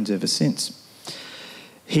became friends ever since.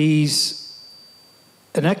 He's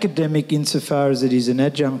an academic insofar as that he's an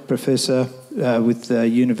adjunct professor with the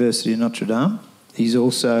University of Notre Dame. He's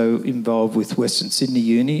also involved with Western Sydney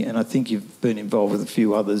Uni, and I think you've been involved with a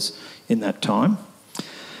few others in that time.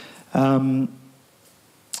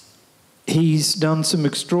 He's done some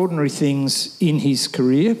extraordinary things in his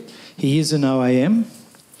career. He is an OAM.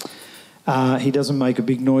 He doesn't make a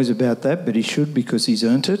big noise about that, but he should, because he's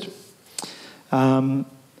earned it.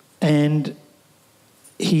 And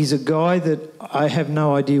he's a guy that I have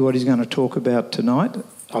no idea what he's going to talk about tonight.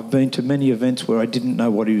 I've been to many events where I didn't know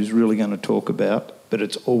what he was really going to talk about, but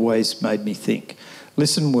it's always made me think.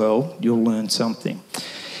 Listen well, you'll learn something.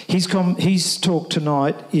 His talk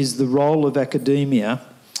tonight is the role of academia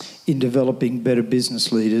in developing better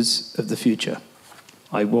business leaders of the future.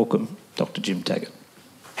 I welcome Dr. Jim Taggart.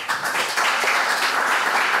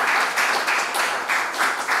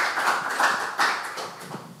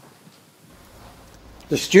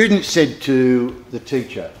 The student said to the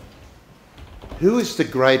teacher, "Who is the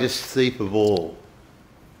greatest thief of all?"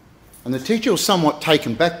 And the teacher was somewhat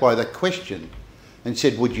taken back by that question and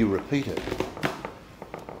said, "Would you repeat it?"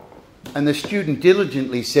 And the student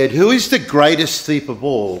diligently said, "Who is the greatest thief of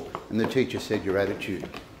all?" And the teacher said, "Your attitude.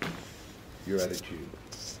 Your attitude."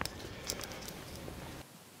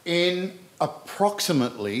 In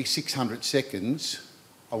approximately 600 seconds,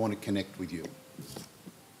 I want to connect with you.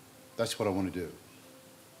 That's what I want to do.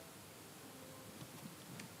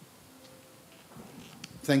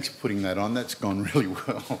 Thanks for putting that on. That's gone really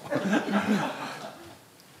well.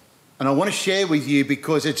 And I want to share with you,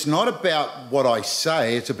 because it's not about what I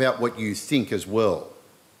say, it's about what you think as well.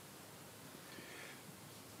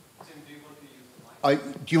 Tim, do you want to use the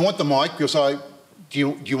mic? Do you want the mic? Because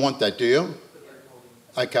do you want that, do you?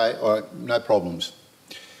 Okay, all right, no problems.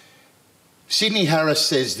 Sidney Harris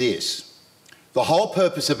says this: "The whole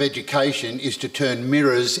purpose of education is to turn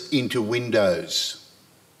mirrors into windows."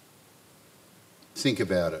 Think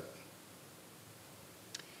about it.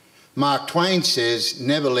 Mark Twain says,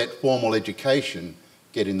 "Never let formal education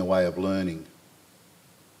get in the way of learning."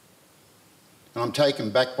 And I'm taken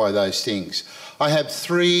back by those things. I have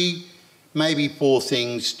 3, maybe 4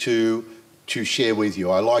 things to share with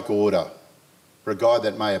you. I like order. For a guy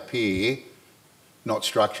that may appear not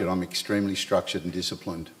structured, I'm extremely structured and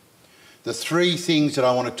disciplined. The 3 things that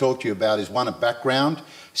I want to talk to you about is, 1, a background;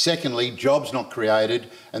 secondly, jobs not created;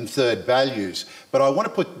 and 3rd, values. But I want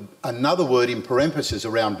to put another word in parentheses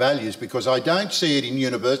around values, because I don't see it in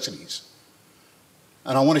universities.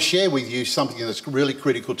 And I want to share with you something that's really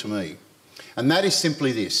critical to me. And that is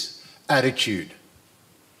simply this: attitude.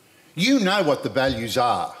 You know what the values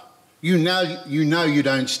are. You know you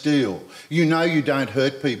don't steal. You know you don't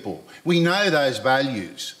hurt people. We know those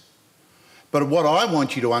values. But what I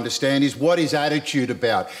want you to understand is, what is attitude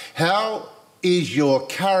about? How is your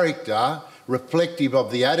character reflective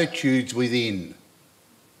of the attitudes within?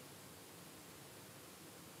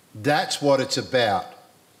 That's what it's about.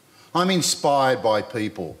 I'm inspired by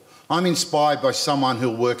people. I'm inspired by someone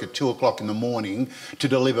who'll work at 2 o'clock in the morning to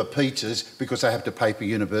deliver pizzas because they have to pay for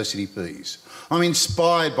university fees. I'm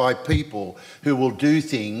inspired by people who will do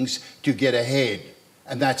things to get ahead,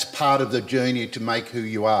 and that's part of the journey to make who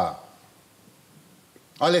you are.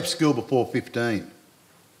 I left school before 15.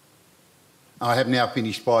 I have now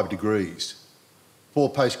finished 5 degrees, 4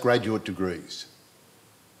 postgraduate degrees,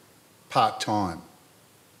 part-time,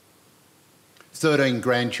 13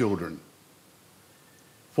 grandchildren,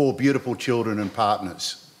 4 beautiful children and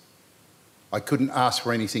partners. I couldn't ask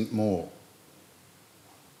for anything more.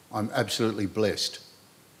 I'm absolutely blessed.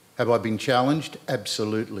 Have I been challenged?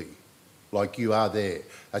 Absolutely. Like you are there.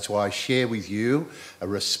 That's why I share with you a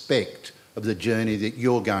respect of the journey that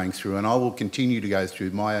you're going through, and I will continue to go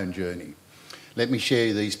through my own journey. Let me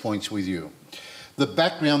share these points with you. The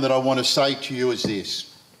background that I want to say to you is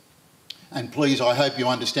this, and please, I hope you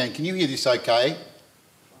understand. Can you hear this okay?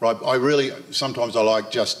 Right, sometimes I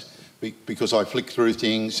like just because I flick through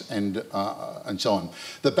things and so on.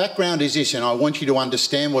 The background is this, and I want you to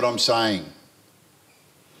understand what I'm saying.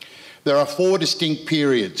 There are 4 distinct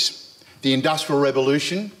periods. The Industrial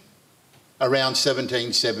Revolution, around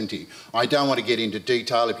 1770. I don't want to get into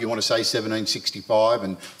detail. If you want to say 1765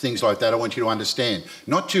 and things like that, I want you to understand.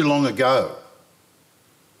 Not too long ago,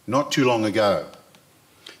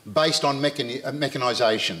 based on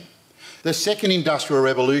mechanisation. The Second Industrial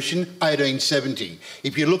Revolution, 1870.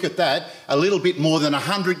 If you look at that, a little bit more than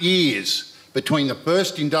 100 years between the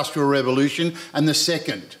First Industrial Revolution and the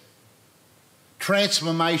Second.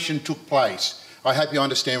 Transformation took place. I hope you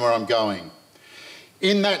understand where I'm going.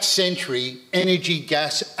 In that century, energy,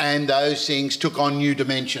 gas and those things took on new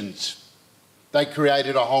dimensions. They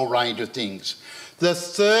created a whole range of things. The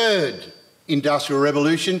Third Industrial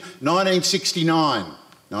Revolution, 1969.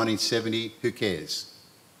 1970, who cares?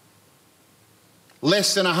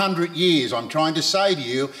 Less than 100 years. I'm trying to say to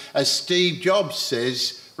you, as Steve Jobs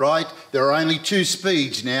says, right, there are only 2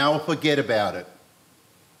 speeds now, forget about it.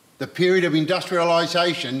 The period of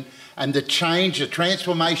industrialisation and the change, the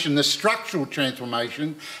transformation, the structural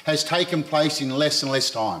transformation has taken place in less and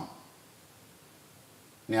less time.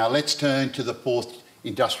 Now let's turn to the 4th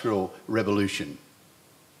Industrial Revolution,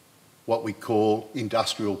 what we call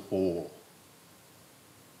Industrial 4.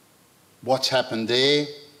 What's happened there?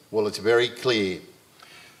 Well, it's very clear.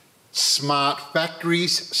 Smart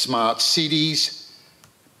factories, smart cities,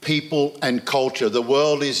 people and culture. The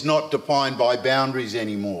world is not defined by boundaries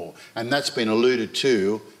anymore, and that's been alluded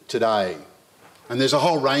to today. And there's a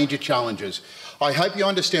whole range of challenges. I hope you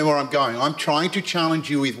understand where I'm going. I'm trying to challenge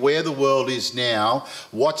you with where the world is now.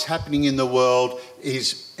 What's happening in the world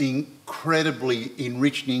is incredibly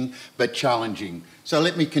enriching but challenging. So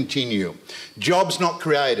let me continue. Jobs not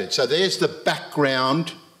created. So there's the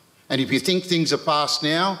background. And if you think things are fast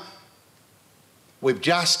now, we've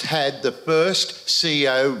just had the first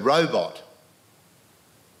CEO robot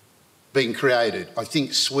being created. I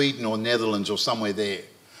think Sweden or Netherlands or somewhere there.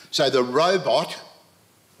 So the robot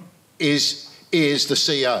is the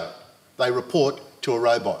CEO. They report to a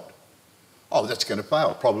robot. Oh, that's going to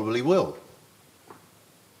fail. Probably will.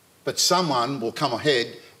 But someone will come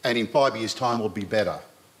ahead and in 5 years' time will be better.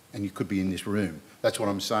 And you could be in this room. That's what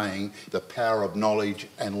I'm saying, the power of knowledge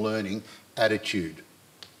and learning attitude.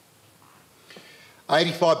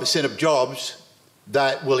 85% of jobs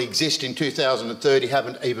that will exist in 2030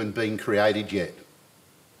 haven't even been created yet.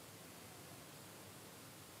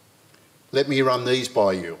 Let me run these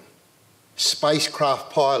by you.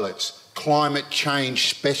 Spacecraft pilots, climate change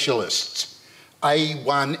specialists,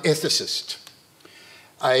 A1 ethicists,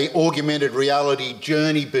 augmented reality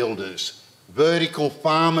journey builders, vertical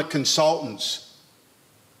farmer consultants.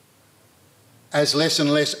 As less and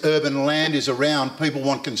less urban land is around, people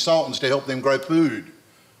want consultants to help them grow food.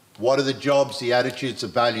 What are the jobs, the attitudes, the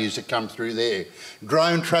values that come through there?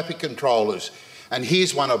 Drone traffic controllers. And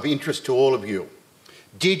here's one of interest to all of you.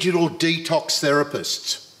 Digital detox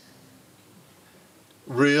therapists.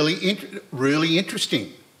 Really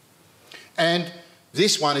interesting. And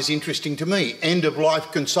this one is interesting to me.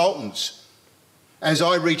 End-of-life consultants. As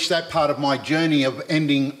I reach that part of my journey of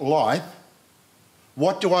ending life,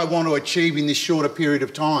 what do I want to achieve in this shorter period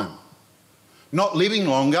of time? Not living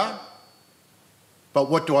longer, but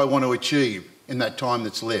what do I want to achieve in that time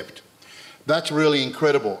that's left? That's really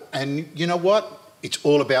incredible. And you know what? It's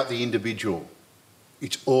all about the individual.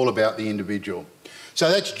 It's all about the individual. So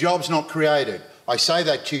that's jobs not created. I say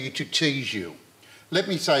that to you to tease you. Let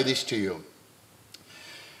me say this to you.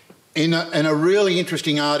 In a really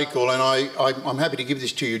interesting article, and I'm happy to give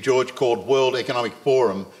this to you, George, called World Economic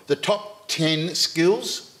Forum, the top 10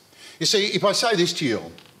 skills. You see, if I say this to you,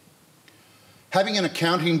 having an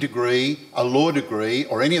accounting degree, a law degree,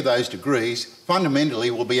 or any of those degrees, fundamentally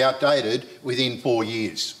will be outdated within 4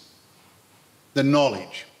 years. The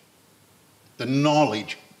knowledge,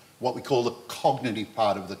 what we call the cognitive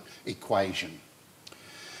part of the equation.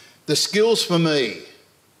 The skills for me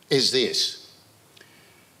is this,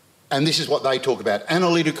 and this is what they talk about: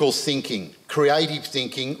 analytical thinking, creative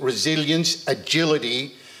thinking, resilience,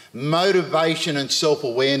 agility, motivation and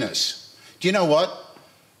self-awareness. Do you know what?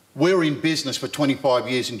 We're in business for 25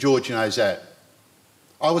 years and George knows that.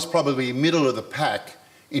 I was probably middle of the pack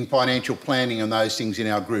in financial planning and those things in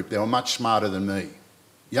our group. They were much smarter than me.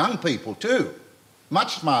 Young people too.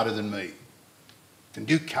 much smarter than me, can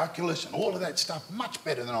do calculus and all of that stuff much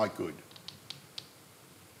better than I could.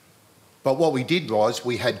 But what we did was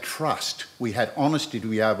we had trust, we had honesty to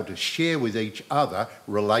be able to share with each other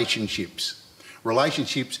relationships.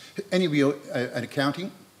 Relationships, any of you at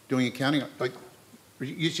accounting, doing accounting, like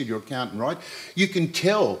you said you're an accountant, right? You can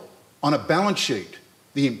tell on a balance sheet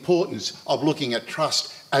the importance of looking at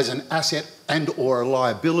trust as an asset and or a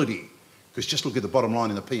liability, because just look at the bottom line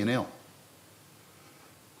in the P&L.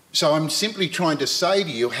 So I'm simply trying to say to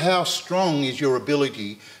you, how strong is your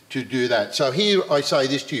ability to do that? So here I say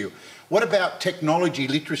this to you. What about technology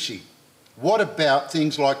literacy? What about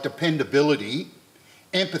things like dependability,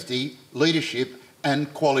 empathy, leadership,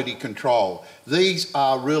 and quality control? These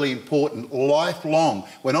are really important, lifelong.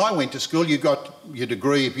 When I went to school, you got your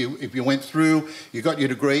degree, if you went through, you got your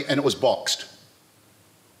degree and it was boxed.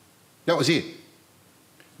 That was it.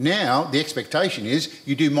 Now, the expectation is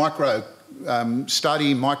you do micro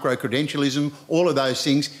study, micro-credentialism, all of those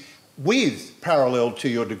things with parallel to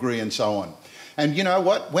your degree and so on. And you know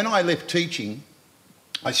what? When I left teaching,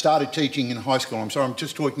 I started teaching in high school. I'm sorry, I'm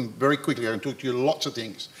just talking very quickly. I can talk to you lots of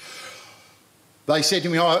things. They said to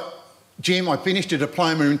me, oh, Jim, I finished a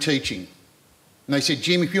diploma in teaching. And they said,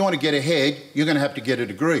 Jim, if you want to get ahead, you're going to have to get a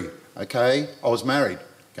degree. Okay, I was married.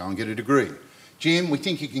 Go and get a degree. Jim, we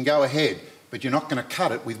think you can go ahead, but you're not going to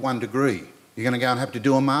cut it with one degree. You're going to go and have to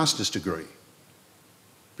do a master's degree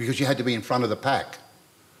because you had to be in front of the pack.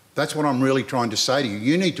 That's what I'm really trying to say to you.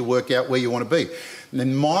 You need to work out where you want to be. And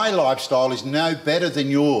then my lifestyle is no better than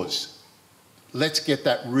yours. Let's get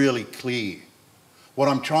that really clear. What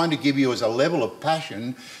I'm trying to give you is a level of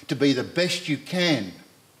passion to be the best you can.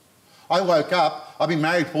 I woke up, I've been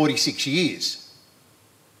married 46 years.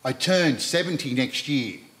 I turned 70 next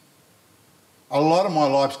year. A lot of my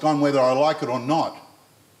life's gone whether I like it or not.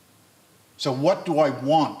 So what do I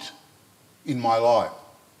want in my life?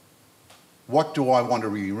 What do I want to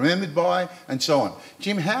be remembered by? And so on.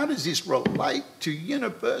 Jim, how does this relate to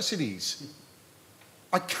universities?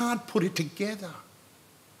 I can't put it together.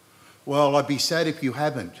 Well, I'd be sad if you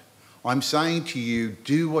haven't. I'm saying to you,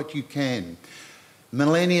 do what you can.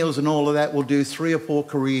 Millennials and all of that will do 3 or 4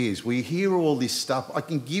 careers. We hear all this stuff. I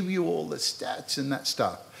can give you all the stats and that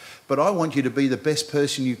stuff. But I want you to be the best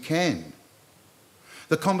person you can.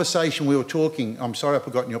 The conversation we were talking, I'm sorry I've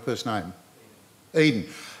forgotten your first name. Eden.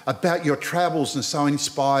 About your travels and so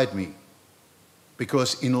inspired me.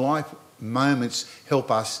 Because in life, moments help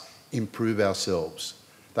us improve ourselves.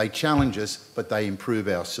 They challenge us, but they improve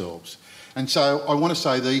ourselves. And so I want to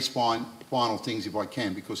say these final things if I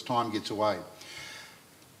can, because time gets away.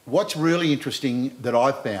 What's really interesting that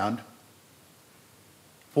I found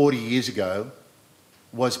 40 years ago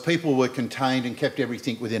was people were contained and kept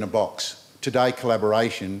everything within a box. Today,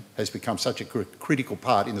 collaboration has become such a critical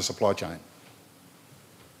part in the supply chain.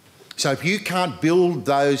 So if you can't build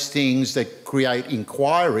those things that create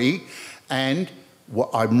inquiry, and what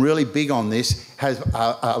I'm really big on this, has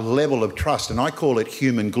a level of trust, and I call it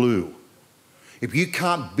human glue. If you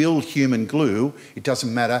can't build human glue, it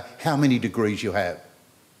doesn't matter how many degrees you have.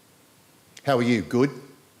 How are you? Good?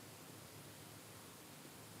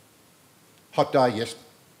 Hot day, yes.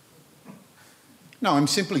 No, I'm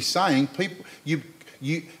simply saying people,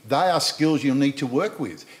 they are skills you'll need to work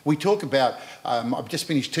with. We talk about, I've just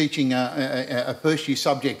finished teaching a first year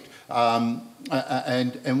subject and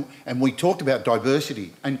we talked about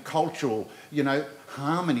diversity and cultural,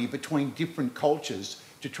 harmony between different cultures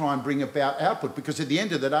to try and bring about output. Because at the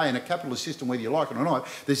end of the day, in a capitalist system, whether you like it or not,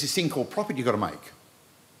 there's this thing called profit you've got to make.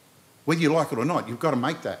 Whether you like it or not, you've got to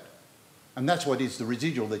make that. And that's what is the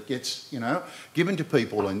residual that gets, given to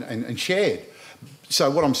people and shared. So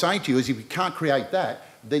what I'm saying to you is if you can't create that,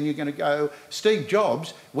 then you're going to go... Steve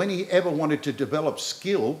Jobs, when he ever wanted to develop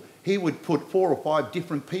skill, he would put 4 or 5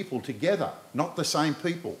 different people together, not the same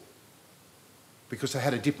people, because they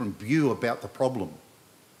had a different view about the problem.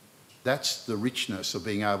 That's the richness of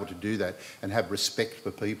being able to do that and have respect for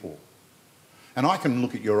people. And I can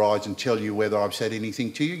look at your eyes and tell you whether I've said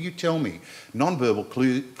anything to you. You tell me. Non-verbal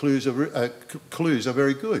clues are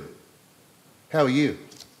very good. How are you?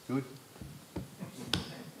 Good.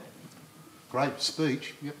 Great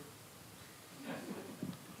speech. Yep.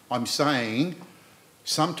 I'm saying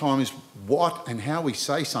sometimes what and how we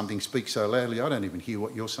say something speaks so loudly I don't even hear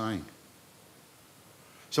what you're saying.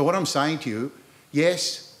 So what I'm saying to you,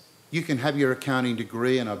 yes, you can have your accounting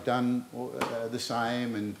degree, and I've done the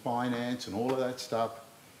same, and finance and all of that stuff.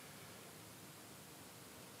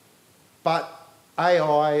 But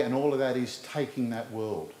AI and all of that is taking that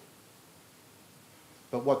world.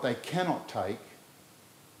 But what they cannot take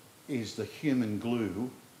is the human glue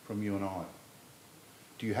from you and I.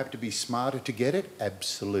 Do you have to be smarter to get it?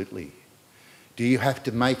 Absolutely. Do you have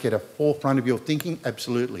to make it a forefront of your thinking?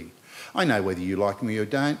 Absolutely. I know whether you like me or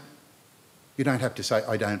don't. You don't have to say,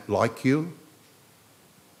 I don't like you.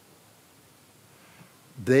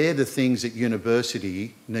 They're the things that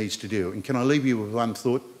university needs to do. And can I leave you with one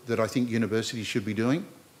thought that I think university should be doing?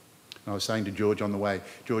 And I was saying to George on the way,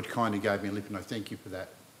 George kindly gave me a lip and I thank you for that.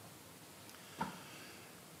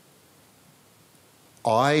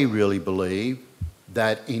 I really believe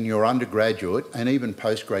that in your undergraduate and even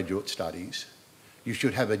postgraduate studies, you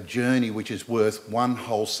should have a journey which is worth one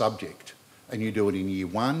whole subject. And you do it in year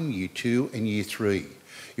 1, year 2 and year 3.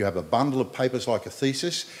 You have a bundle of papers like a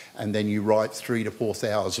thesis and then you write 3,000 to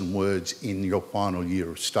 4,000 words in your final year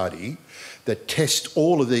of study that test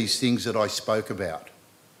all of these things that I spoke about.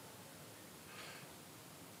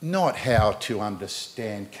 Not how to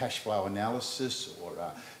understand cash flow analysis or,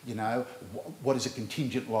 you know, what is a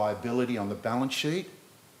contingent liability on the balance sheet.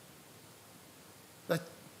 That's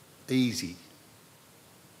easy.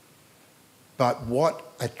 But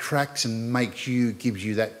what attracts and makes you, gives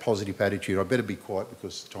you that positive attitude. I better be quiet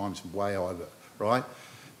because time's way over, right?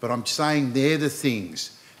 But I'm saying they're the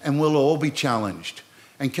things and we'll all be challenged.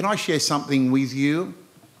 And can I share something with you?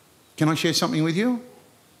 Can I share something with you?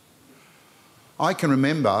 I can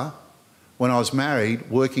remember when I was married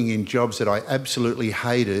working in jobs that I absolutely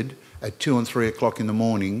hated at 2 and 3 o'clock in the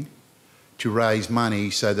morning to raise money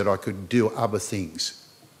so that I could do other things.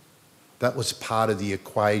 That was part of the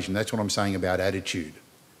equation. That's what I'm saying about attitude.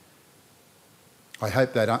 I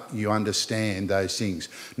hope that you understand those things.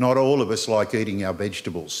 Not all of us like eating our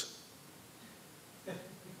vegetables.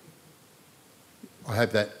 I hope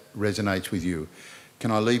that resonates with you. Can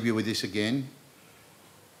I leave you with this again?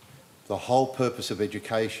 The whole purpose of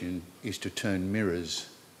education is to turn mirrors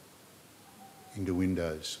into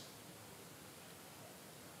windows.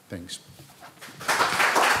 Thanks.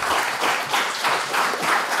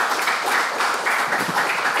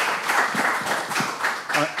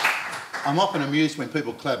 I'm often amused when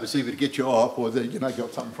people clap. It's either to get you off or that, you know,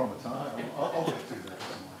 got something from it. So I'll just do that.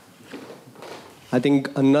 I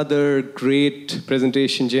think another great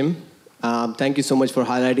presentation, Jim. Thank you so much for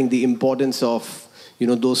highlighting the importance of, you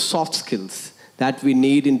know, those soft skills that we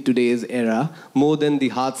need in today's era more than the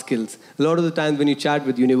hard skills. A lot of the times when you chat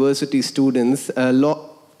with university students,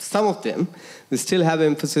 some of them, they still have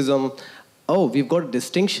emphasis on, oh, we've got a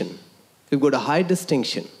distinction. We've got a high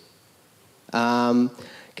distinction.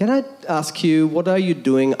 Can I ask you, what are you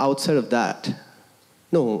doing outside of that?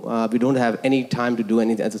 No, we don't have any time to do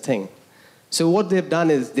anything as a thing. So what they've done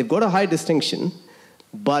is they've got a high distinction,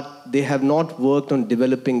 but they have not worked on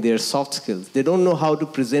developing their soft skills. They don't know how to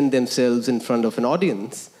present themselves in front of an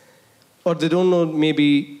audience, or they don't know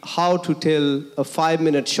maybe how to tell a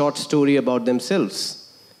 5-minute short story about themselves.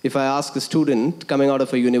 If I ask a student coming out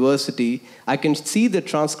of a university, I can see the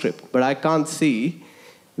transcript, but I can't see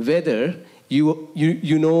whether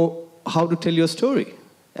you know how to tell your story.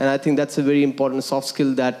 And I think that's a very important soft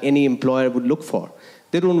skill that any employer would look for.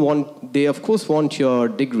 They of course want your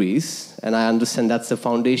degrees, and I understand that's the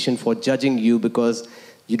foundation for judging you because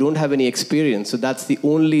you don't have any experience. So that's the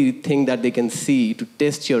only thing that they can see to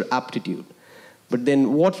test your aptitude. But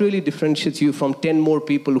then what really differentiates you from 10 more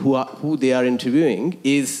people who they are interviewing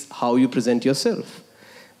is how you present yourself.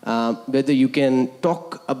 Whether you can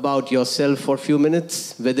talk about yourself for a few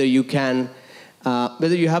minutes, whether you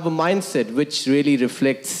have a mindset which really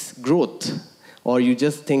reflects growth, or you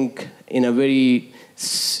just think in a very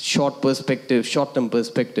short-term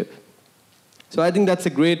perspective. So I think that's a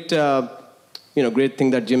great thing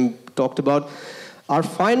that Jim talked about. Our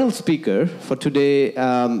final speaker for today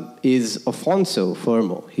is Afonso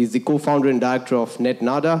Fermo. He's the co-founder and director of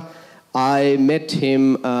NetNada. I met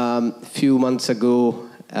him a few months ago,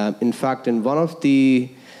 in fact, in one of the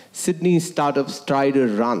Sydney Startup Strider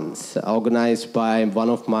runs organized by one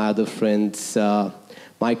of my other friends,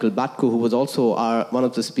 Michael Batko, who was also one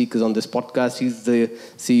of the speakers on this podcast. He's the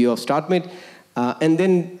CEO of StartMate. And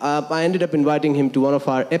then I ended up inviting him to one of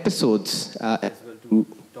our episodes as well to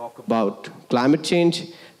talk about climate change.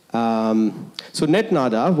 So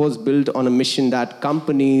NetNada was built on a mission that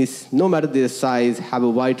companies, no matter their size, have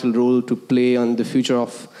a vital role to play on the future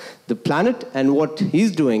of the planet. And what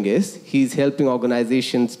he's doing is he's helping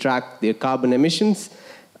organizations track their carbon emissions,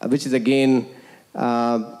 which is again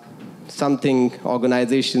something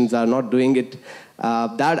organizations are not doing it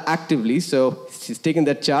that actively. So he's taken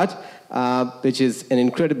that charge, which is an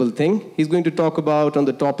incredible thing. He's going to talk about on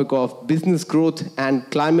the topic of business growth and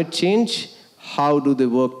climate change. How do they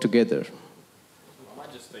work together? I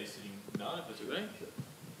might just stay sitting down if that's okay.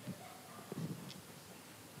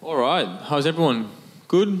 All right. How's everyone?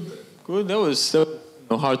 Good? Good? That was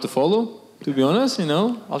hard to follow, to be honest,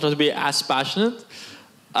 I'll try to be as passionate.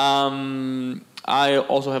 I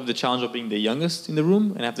also have the challenge of being the youngest in the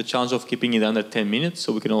room, and I have the challenge of keeping it under 10 minutes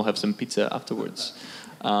so we can all have some pizza afterwards.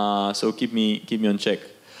 So keep me on check.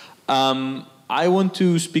 I want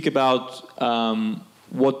to speak about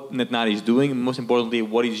what NetNada is doing, and most importantly,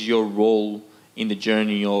 what is your role in the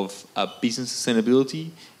journey of business sustainability,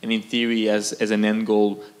 and in theory, as an end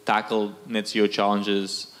goal, tackle net zero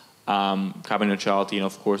challenges, carbon neutrality, and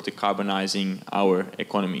of course, decarbonizing our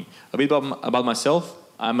economy. A bit about myself.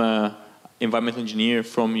 I'm an environmental engineer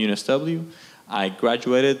from UNSW. I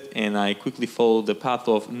graduated and I quickly followed the path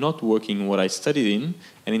of not working what I studied in,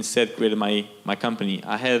 and instead created my company.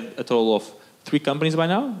 I had a total of 3 companies by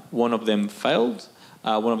now. One of them failed.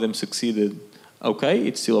 One of them succeeded. Okay,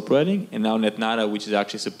 it's still operating. And now NetNada, which is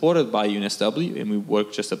actually supported by UNSW, and we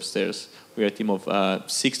work just upstairs. We're a team of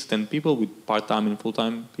 6 to 10 people with part-time and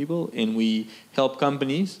full-time people, and we help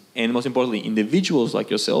companies, and most importantly, individuals like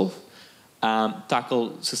yourself,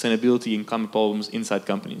 tackle sustainability and climate problems inside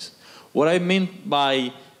companies. What I meant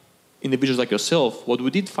by individuals like yourself, what we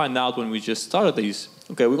did find out when we just started is,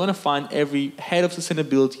 okay, we're going to find every head of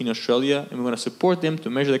sustainability in Australia, and we're going to support them to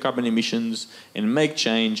measure their carbon emissions and make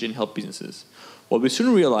change and help businesses. What we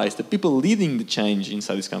soon realized, the people leading the change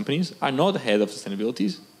inside these companies are not the head of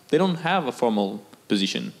sustainability. They don't have a formal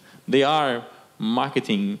position. They are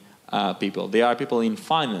marketing people. They are people in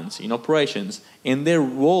finance, in operations, and their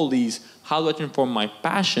role is, how do I transform my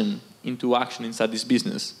passion into action inside this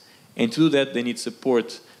business? And to do that, they need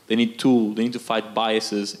support, they need tools, they need to fight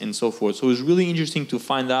biases, and so forth. So it's really interesting to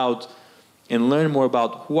find out and learn more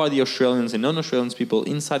about who are the Australians and non-Australians people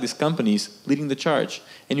inside these companies leading the charge.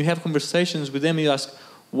 And you have conversations with them, and you ask,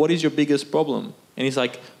 what is your biggest problem? And it's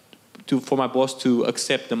like, for my boss to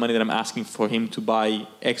accept the money that I'm asking for him to buy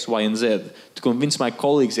X, Y, and Z, to convince my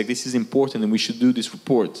colleagues that this is important and we should do this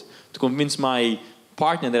report, to convince my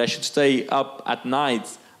partner that I should stay up at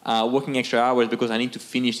night working extra hours because I need to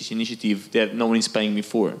finish this initiative that no one is paying me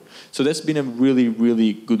for. So that's been a really,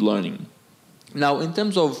 really good learning. Now, in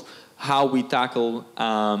terms of how we tackle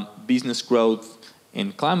business growth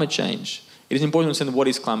and climate change, it is important to understand what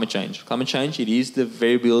is climate change. Climate change, it is the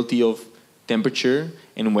variability of temperature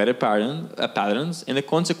and weather patterns, and the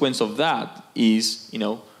consequence of that is,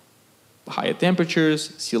 higher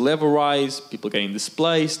temperatures, sea level rise, people getting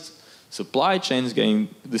displaced, supply chains getting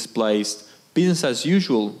displaced, business as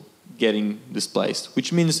usual getting displaced,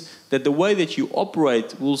 which means that the way that you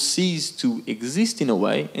operate will cease to exist in a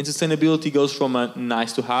way, and sustainability goes from a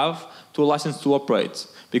nice to have to a license to operate.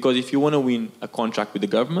 Because if you want to win a contract with the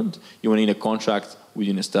government, you want to win a contract with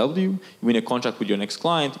UNSW, you win a contract with your next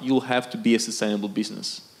client, you'll have to be a sustainable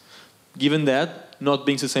business. Given that, not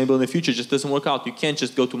being sustainable in the future just doesn't work out. You can't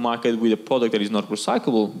just go to market with a product that is not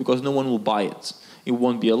recyclable because no one will buy it. It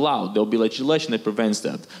won't be allowed. There'll be legislation that prevents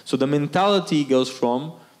that. So the mentality goes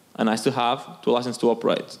from a nice to have to a license to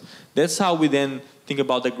operate. That's how we then think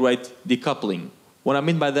about the great decoupling. What I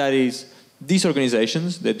mean by that is these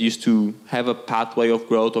organizations that used to have a pathway of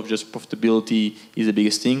growth of just profitability is the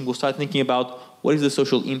biggest thing, will start thinking about what is the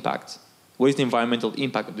social impact? What is the environmental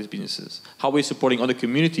impact of these businesses? How are we supporting other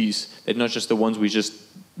communities that not just the ones we just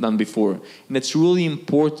done before? And it's really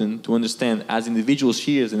important to understand as individuals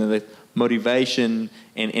here, and that motivation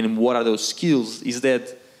and what are those skills, is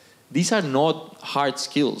that these are not hard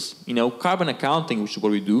skills. Carbon accounting, which is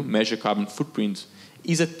what we do, measure carbon footprint,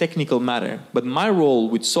 is a technical matter. But my role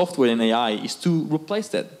with software and AI is to replace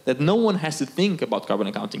that no one has to think about carbon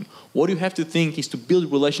accounting. What you have to think is to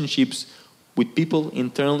build relationships with people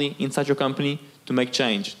internally inside your company to make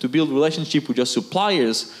change, to build relationship with your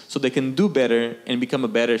suppliers so they can do better and become a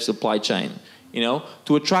better supply chain,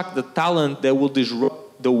 to attract the talent that will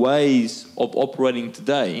disrupt the ways of operating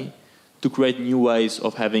today to create new ways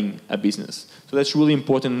of having a business. So that's really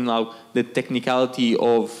important now, the technicality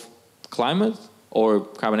of climate or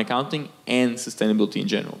carbon accounting and sustainability in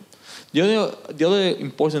general. The other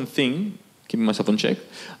important thing, keeping myself on check,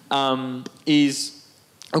 is,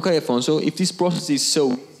 okay, Afonso, if this process is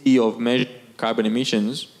so easy of measuring carbon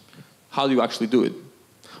emissions, how do you actually do it?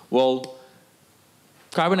 Well,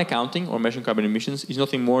 carbon accounting or measuring carbon emissions is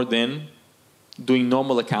nothing more than doing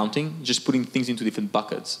normal accounting, just putting things into different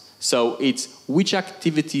buckets. So it's which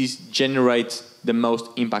activities generate the most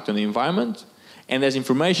impact on the environment, and there's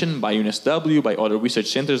information by UNSW, by other research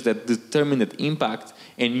centers that determine that impact,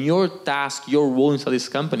 and your task, your role inside these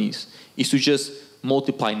companies is to just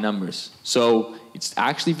multiply numbers. So it's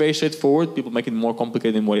actually very straightforward. People make it more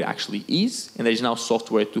complicated than what it actually is, and there's now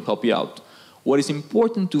software to help you out. What is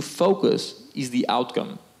important to focus is the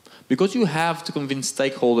outcome. Because you have to convince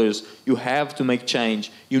stakeholders, you have to make change,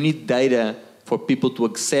 you need data for people to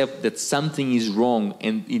accept that something is wrong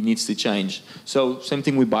and it needs to change. So same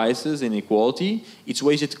thing with biases and equality. It's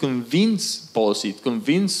ways to convince policy, to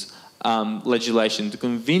convince legislation, to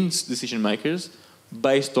convince decision makers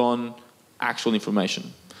based on actual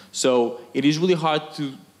information. So it is really hard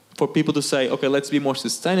for people to say, okay, let's be more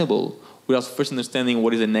sustainable without first understanding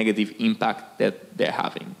what is the negative impact that they're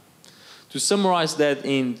having. To summarize that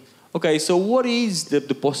in, okay, so what is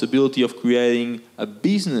the possibility of creating a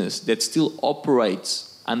business that still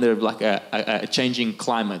operates under like a changing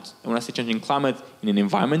climate? And when I say changing climate, in an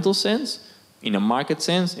environmental sense, in a market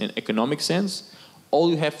sense, in an economic sense, all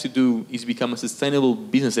you have to do is become a sustainable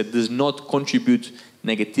business that does not contribute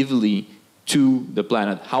negatively to the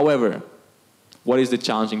planet. However, what is the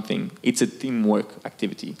challenging thing? It's a teamwork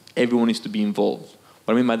activity. Everyone needs to be involved.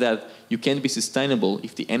 What I mean by that, you can't be sustainable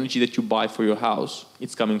if the energy that you buy for your house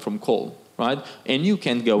is coming from coal, right? And you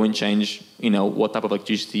can't go and change, what type of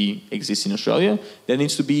electricity exists in Australia. That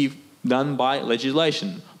needs to be done by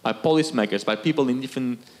legislation, by policymakers, by people in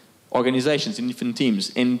different organizations, in different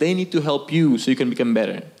teams. And they need to help you so you can become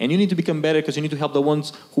better. And you need to become better because you need to help the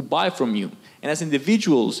ones who buy from you. And as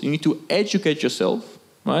individuals, you need to educate yourself,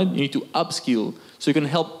 right? You need to upskill so you can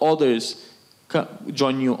help others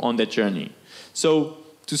join you on that journey. So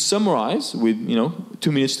to summarize, with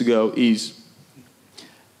 2 minutes to go, is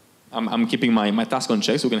I'm keeping my task on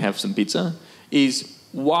check so we can have some pizza. Is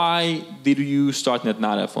why did you start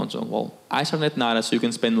NetNada, Afonso? Well, I started NetNada so you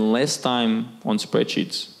can spend less time on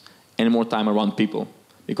spreadsheets and more time around people.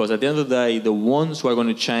 Because at the end of the day, the ones who are going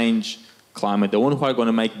to change climate, the ones who are going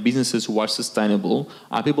to make businesses who are sustainable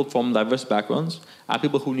are people from diverse backgrounds, are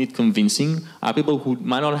people who need convincing, are people who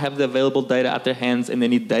might not have the available data at their hands and they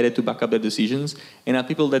need data to back up their decisions, and are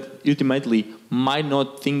people that ultimately might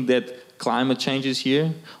not think that climate change is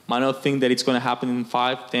here, might not think that it's going to happen in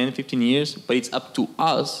 5, 10, 15 years, but it's up to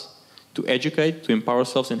us to educate, to empower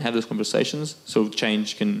ourselves and have those conversations so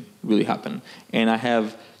change can really happen. And I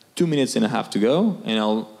have 2.5 minutes to go, and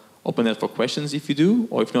I'll open that for questions if you do,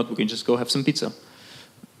 or if not, we can just go have some pizza.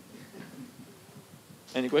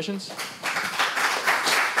 Any questions?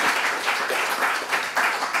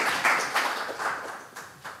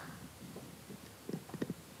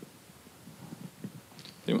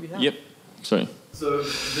 Yep. Sorry. So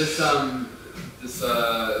this carbon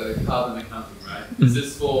accounting, right? Is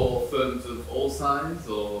this for firms of all sizes,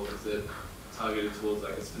 or is it targeted towards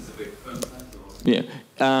like a specific firm size? Yeah,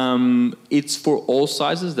 it's for all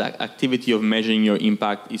sizes. The activity of measuring your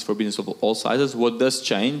impact is for business of all sizes. What does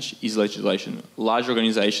change is legislation. Large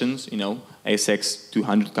organizations, ASX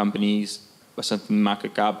 200 companies, a certain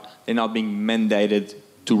market cap, they're now being mandated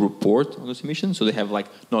to report on those emissions. So they have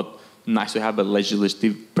not nice to have a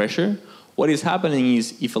legislative pressure. What is happening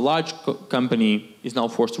is if a large company is now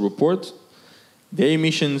forced to report, their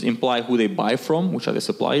emissions imply who they buy from, which are the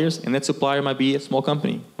suppliers, and that supplier might be a small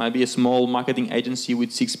company, might be a small marketing agency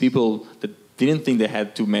with 6 people that didn't think they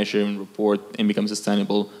had to measure and report and become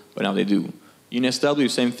sustainable, but now they do. UNSW,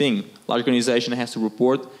 same thing. Large organization has to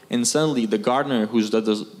report, and suddenly the gardener who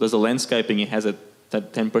does the landscaping and has a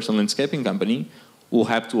 10-person landscaping company will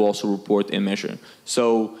have to also report and measure.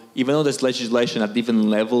 So even though there's legislation at different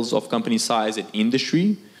levels of company size and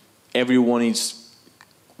industry, everyone is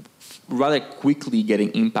rather quickly getting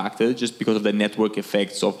impacted just because of the network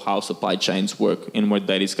effects of how supply chains work and where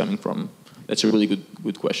data is coming from. That's a really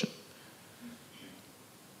good question.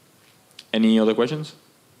 Any other questions?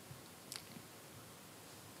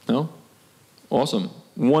 No? Awesome.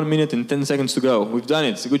 1 minute and 10 seconds to go. We've done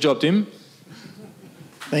it. Good job, Tim.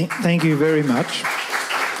 Thank you very much.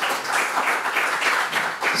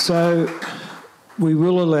 So we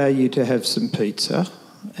will allow you to have some pizza,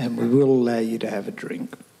 and we will allow you to have a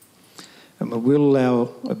drink. And we will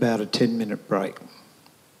allow about a 10-minute break.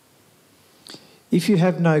 If you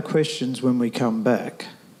have no questions when we come back,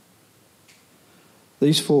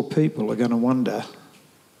 these 4 people are going to wonder,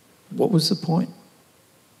 what was the point?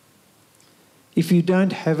 If you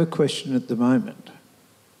don't have a question at the moment,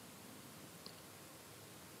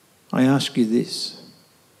 I ask you this.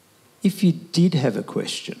 If you did have a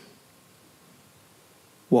question,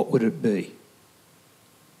 what would it be?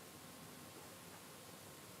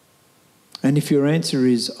 And if your answer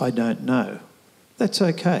is, I don't know, that's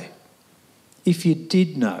okay. If you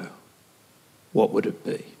did know, what would it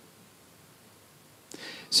be?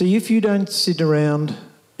 So if you don't sit around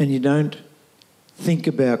and you don't think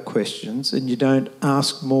about questions and you don't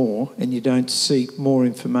ask more and you don't seek more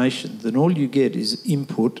information, then all you get is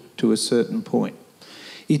input to a certain point.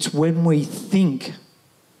 It's when we think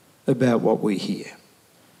about what we hear.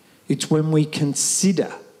 It's when we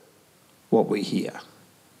consider what we hear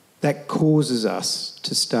that causes us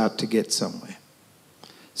to start to get somewhere.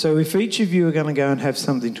 So if each of you are going to go and have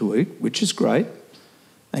something to eat, which is great,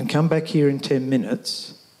 and come back here in 10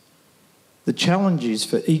 minutes, the challenge is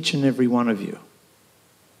for each and every one of you.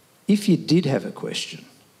 If you did have a question,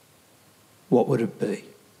 what would it be?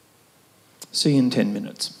 See you in 10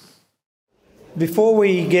 minutes. Before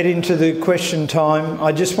we get into the question time,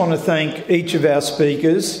 I just want to thank each of our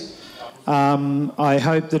speakers. I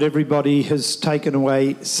hope that everybody has taken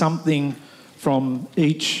away something from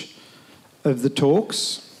each of the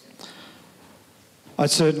talks. I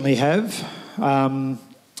certainly have.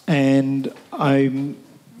 And I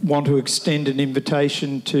want to extend an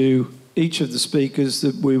invitation to each of the speakers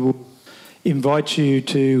that we will invite you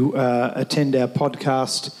to attend our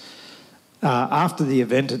podcast after the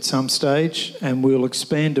event at some stage, and we'll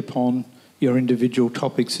expand upon your individual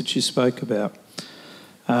topics that you spoke about.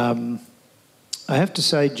 I have to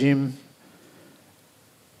say, Jim,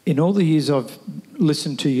 in all the years I've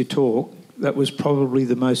listened to you talk, that was probably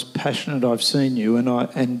the most passionate I've seen you,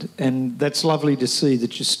 and that's lovely to see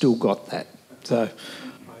that you still got that. So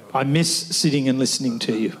I miss sitting and listening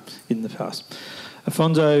to you in the past.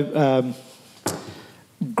 Afonso,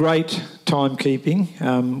 great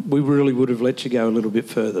timekeeping. We really would have let you go a little bit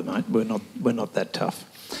further, mate. We're not that tough.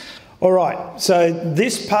 All right, so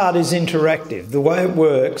this part is interactive. The way it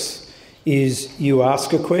works is you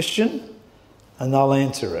ask a question and they'll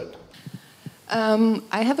answer it.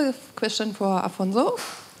 I have a question for Afonso.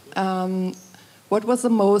 What was the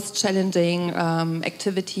most challenging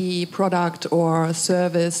activity, product or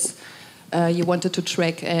service you wanted to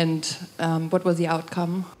track, and what was the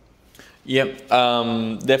outcome? Yeah,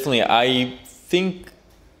 definitely. I think,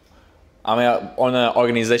 on an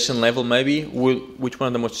organization level maybe, which one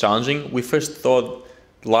of the most challenging? We first thought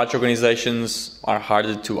large organizations are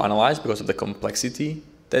harder to analyze because of the complexity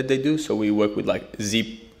that they do. So we work with like Zip,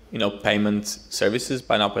 payment services,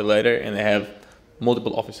 buy now, pay later, and they have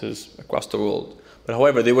multiple offices across the world. But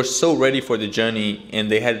however, they were so ready for the journey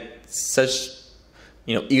and they had such,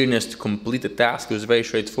 eagerness to complete the task. It was very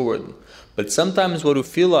straightforward. But sometimes what we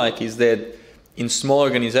feel like is that in small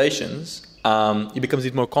organizations, it becomes a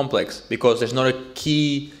bit more complex because there's not a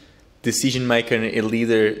key decision maker and a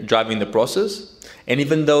leader driving the process. And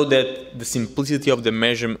even though that the simplicity of the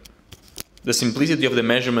measurement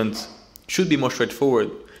should be more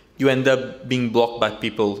straightforward, you end up being blocked by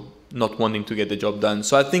people not wanting to get the job done.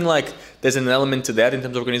 So I think like there's an element to that in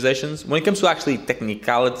terms of organizations. When it comes to actually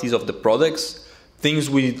technicalities of the products, things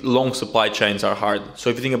with long supply chains are hard.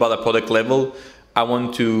 So if you think about a product level, I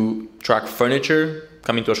want to track furniture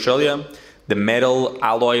coming to Australia. The metal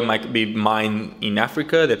alloy might be mined in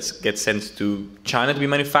Africa that gets sent to China to be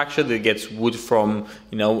manufactured. That gets wood from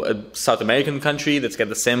a South American country that's get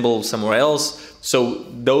assembled somewhere else. So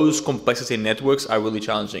those complexity networks are really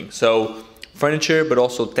challenging. So furniture, but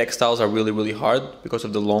also textiles are really, really hard because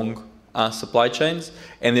of the long supply chains,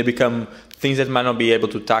 and they become things that might not be able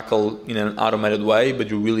to tackle in an automated way, but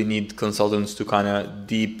you really need consultants to kind of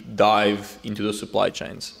deep dive into those supply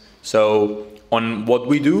chains. So on what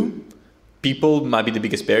we do, people might be the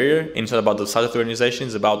biggest barrier. And it's not about the size of the organization,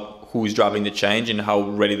 it's about who is driving the change and how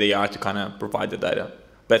ready they are to kind of provide the data.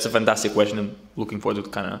 But it's a fantastic question. I'm looking forward to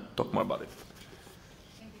kind of talk more about it.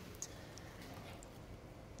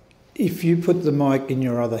 If you put the mic in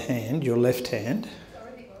your other hand, your left hand.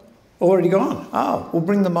 Already gone? Oh, we'll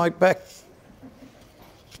bring the mic back.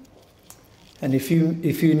 And if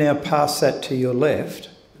you now pass that to your left,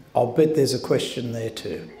 I'll bet there's a question there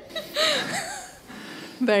too.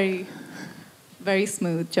 Very, very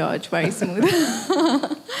smooth, George, very smooth.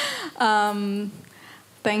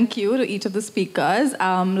 Thank you to each of the speakers.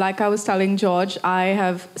 Like I was telling George, I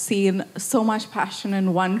have seen so much passion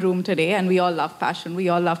in one room today, and we all love passion. We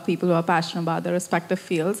all love people who are passionate about their respective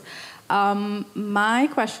fields. My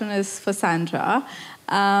question is for Sandra.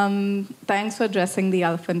 Thanks for addressing the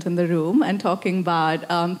elephant in the room and talking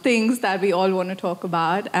about things that we all want to talk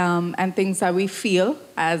about and things that we feel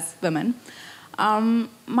as women.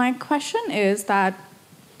 My question is that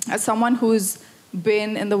as someone who's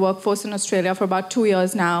been in the workforce in Australia for about 2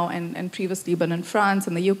 years now and previously been in France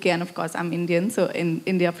and the UK, and of course I'm Indian, so in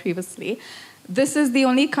India previously, this is the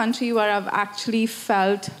only country where I've actually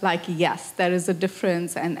felt like, yes, there is a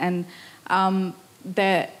difference and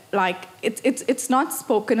there, like, it's not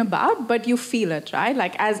spoken about, but you feel it, right?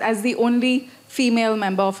 Like, as the only female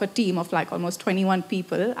member of a team of like almost 21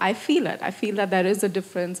 people, I feel it. I feel that there is a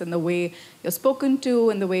difference in the way you're spoken to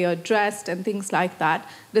and the way you're dressed and things like that,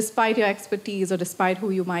 despite your expertise or despite who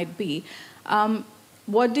you might be.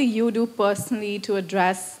 What do you do personally to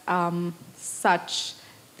address such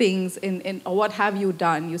things or what have you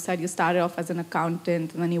done? You said you started off as an accountant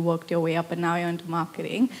and then you worked your way up and now you're into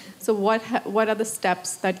marketing. So what are the steps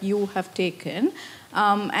that you have taken?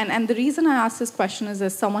 And the reason I ask this question is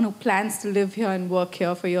as someone who plans to live here and work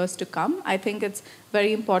here for years to come, I think it's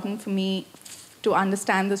very important for me to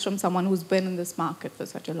understand this from someone who's been in this market for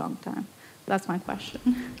such a long time. That's my question.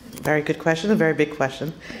 Very good question, a very big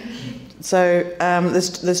question. So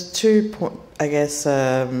there's two,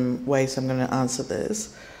 ways I'm going to answer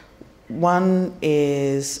this. One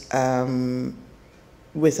is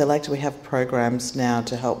with Electa, we have programs now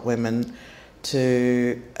to help women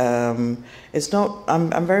to. It's not.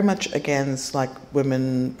 I'm very much against like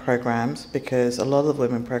women programs because a lot of the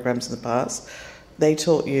women programs in the past, they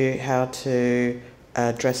taught you how to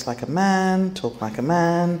dress like a man, talk like a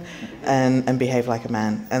man, and behave like a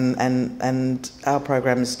man. And our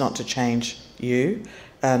program is not to change you,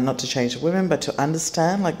 not to change the women, but to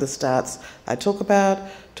understand like the stats I talk about,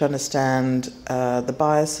 to understand the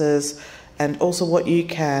biases, and also what you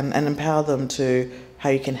can, and empower them to how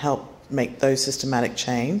you can help make those systematic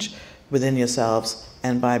change within yourselves,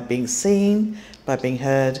 and by being seen, by being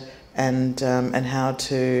heard, and how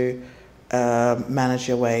to manage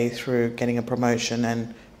your way through getting a promotion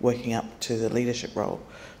and working up to the leadership role.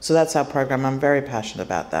 So that's our program. I'm very passionate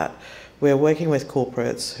about that. We're working with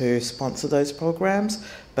corporates who sponsor those programs,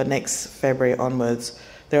 but next February onwards,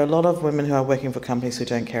 there are a lot of women who are working for companies who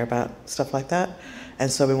don't care about stuff like that. And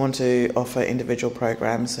so we want to offer individual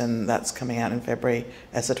programs, and that's coming out in February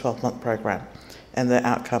as a 12-month program. And the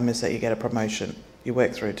outcome is that you get a promotion. You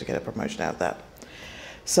work through to get a promotion out of that.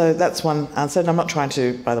 So that's one answer. And I'm not trying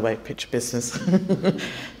to, by the way, pitch business,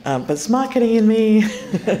 but it's marketing in me.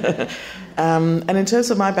 And in terms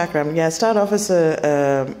of my background, I started off as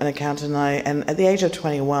an accountant, and at the age of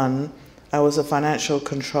 21, I was a financial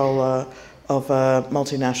controller of a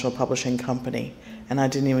multinational publishing company, and I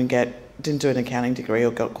didn't do an accounting degree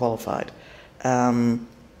or got qualified. And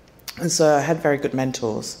so I had very good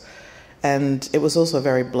mentors, and it was also a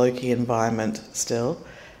very blokey environment still.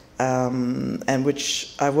 And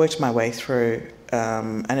which I worked my way through.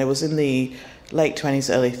 And it was in the late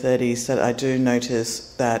 20s, early 30s that I do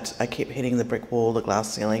notice that I keep hitting the brick wall, the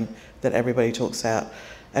glass ceiling that everybody talks about.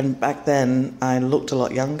 And back then, I looked a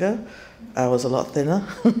lot younger. I was a lot thinner.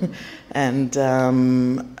 And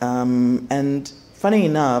funny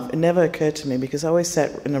enough, it never occurred to me because I always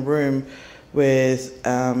sat in a room with,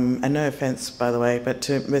 and no offence, by the way, but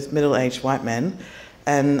with middle-aged white men,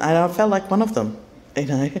 and I felt like one of them. You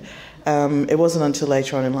know, it wasn't until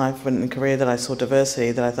later on in life, in career, that I saw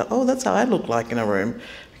diversity that I thought, oh, that's how I look like in a room,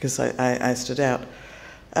 because I stood out.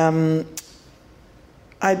 I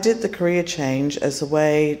did the career change as a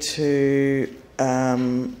way to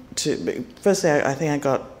firstly, I think I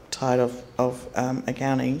got tired of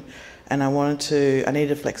accounting, and I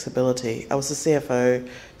needed flexibility. I was the CFO,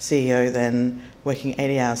 CEO then, working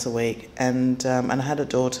 80 hours a week, and I had a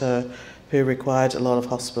daughter who required a lot of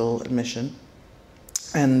hospital admission.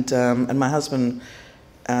 And my husband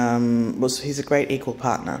he's a great equal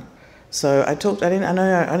partner. So I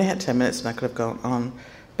only had 10 minutes and I could have gone on,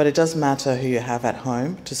 but it does matter who you have at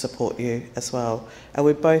home to support you as well. And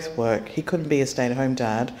we both work. He couldn't be a stay-at-home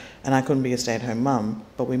dad and I couldn't be a stay-at-home mum,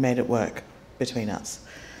 but we made it work between us.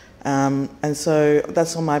 And so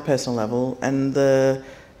that's on my personal level, and the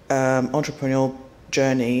entrepreneurial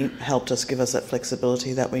journey helped us, give us that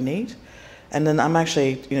flexibility that we need. And then I'm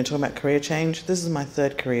actually, talking about career change. This is my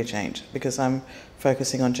third career change because I'm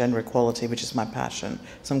focusing on gender equality, which is my passion.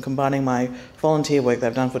 So I'm combining my volunteer work that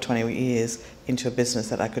I've done for 20 years into a business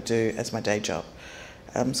that I could do as my day job.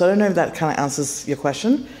 So I don't know if that kind of answers your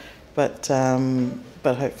question, but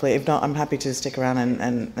hopefully, if not, I'm happy to stick around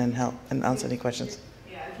and help and answer any questions.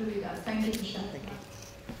 Yeah, it really does. Thank you, Michelle.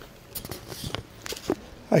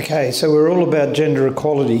 Okay, so we're all about gender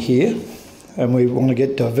equality here, and we want to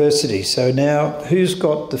get diversity. So now, who's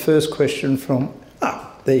got the first question from...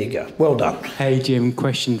 there you go. Well done. Hey, Jim,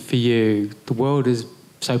 question for you. The world is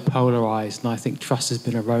so polarised, and I think trust has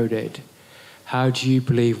been eroded. How do you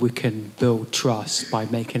believe we can build trust by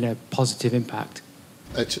making a positive impact?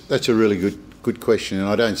 That's a really good question, and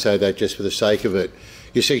I don't say that just for the sake of it.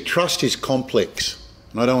 You see, trust is complex,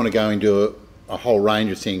 and I don't want to go into a whole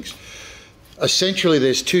range of things. Essentially,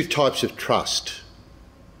 there's two types of trust.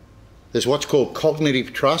 There's what's called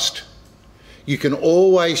cognitive trust. You can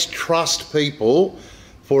always trust people.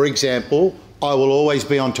 For example, I will always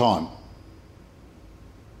be on time.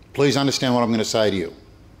 Please understand what I'm going to say to you.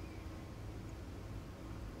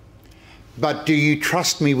 But do you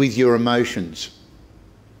trust me with your emotions?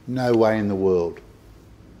 No way in the world.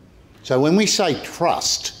 So when we say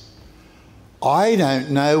trust, I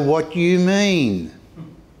don't know what you mean.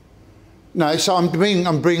 No, so I'm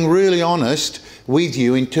being really honest with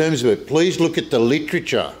you in terms of it. Please look at the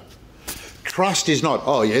literature. Trust is not,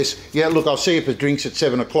 oh yes, yeah, look, I'll see you for drinks at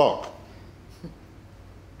 7 o'clock.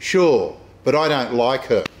 Sure, but I don't like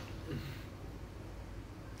her.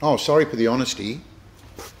 Oh, sorry for the honesty.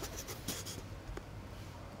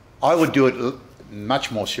 I would do it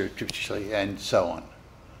much more surreptitiously and so on.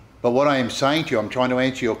 But what I am saying to you, I'm trying to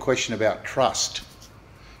answer your question about trust.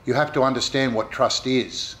 You have to understand what trust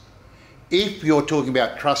is. If you're talking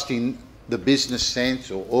about trust in the business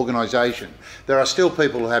sense or organisation, there are still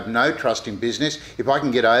people who have no trust in business. If I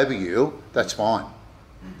can get over you, that's fine.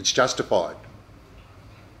 It's justified.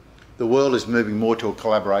 The world is moving more to a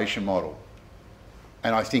collaboration model.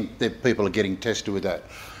 And I think that people are getting tested with that.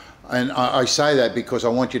 And I say that because I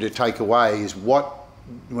want you to take away is what,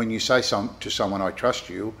 when you say to someone, I trust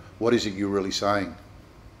you, what is it you're really saying?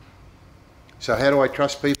 So how do I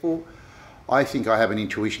trust people? I think I have an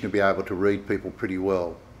intuition to be able to read people pretty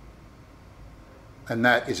well. And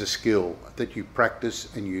that is a skill that you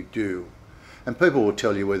practice and you do. And people will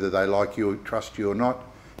tell you whether they like you, trust you or not.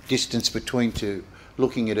 Distance between two,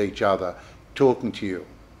 looking at each other, talking to you.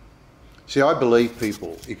 See, I believe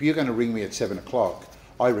people. If you're going to ring me at 7 o'clock,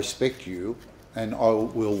 I respect you and I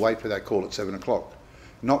will wait for that call at 7 o'clock.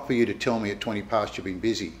 Not for you to tell me at 20 past you've been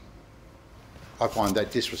busy. I find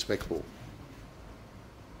that disrespectful.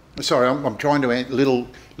 Sorry, I'm trying to answer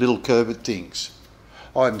little curved things.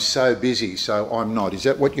 I'm so busy, so I'm not. Is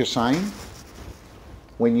that what you're saying?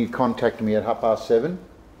 When you contact me at 7:30?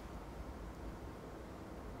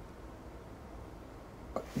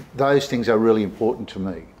 Those things are really important to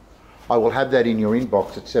me. I will have that in your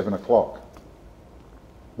inbox at 7 o'clock.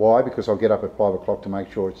 Why? Because I'll get up at 5 o'clock to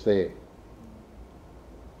make sure it's there.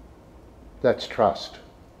 That's trust.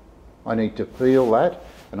 I need to feel that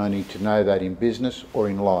and I need to know that in business or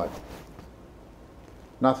in life.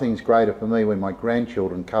 Nothing's greater for me when my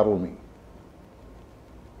grandchildren cuddle me.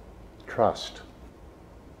 Trust.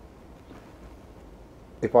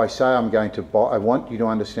 If I say I'm going to buy, I want you to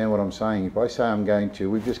understand what I'm saying. If I say I'm going to,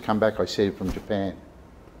 we've just come back, I said, from Japan.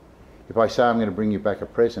 If I say I'm going to bring you back a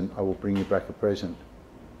present, I will bring you back a present.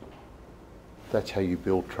 That's how you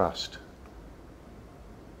build trust.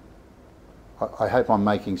 I hope I'm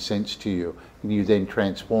making sense to you, and you then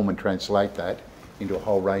transform and translate that into a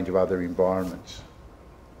whole range of other environments.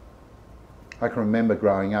 I can remember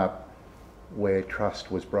growing up where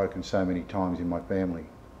trust was broken so many times in my family.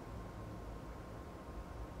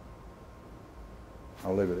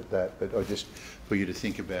 I'll leave it at that, but just for you to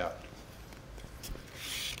think about.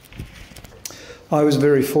 I was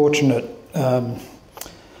very fortunate.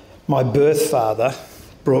 My birth father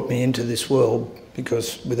brought me into this world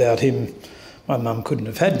because without him, my mum couldn't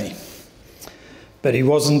have had me. But he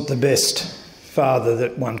wasn't the best father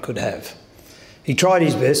that one could have. He tried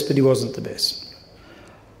his best, but he wasn't the best.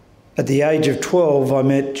 At the age of 12, I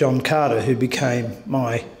met John Carter, who became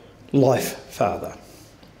my life father.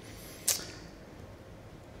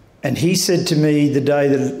 And he said to me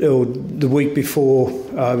the week before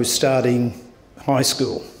I was starting high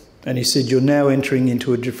school, and he said, "You're now entering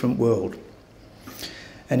into a different world."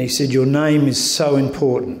 And he said, "Your name is so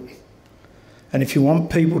important. And if you want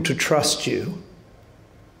people to trust you,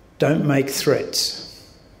 don't make threats,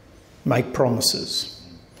 make promises."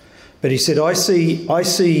 But he said, I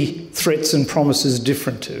see threats and promises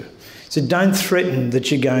different too. He said, don't threaten that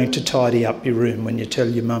you're going to tidy up your room when you tell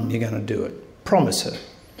your mum you're going to do it. Promise her.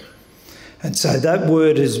 And so that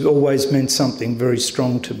word has always meant something very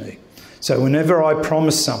strong to me. So whenever I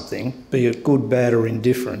promise something, be it good, bad or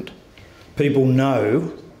indifferent, people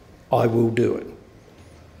know I will do it.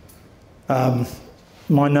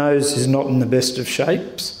 My nose is not in the best of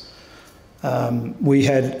shapes. We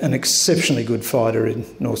had an exceptionally good fighter in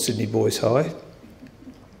North Sydney Boys High,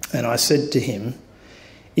 and I said to him,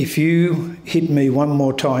 if you hit me one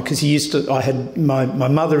more time, because my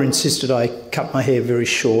mother insisted I cut my hair very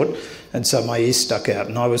short, and so my ears stuck out,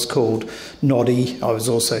 and I was called Noddy. I was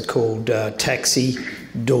also called Taxi,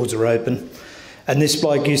 doors are open. And this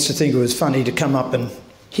bloke used to think it was funny to come up and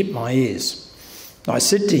hit my ears. I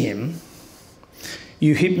said to him,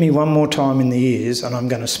 you hit me one more time in the ears and I'm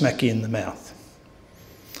going to smack you in the mouth.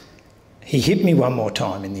 He hit me one more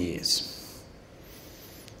time in the ears.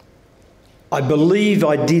 I believe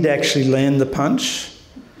I did actually land the punch.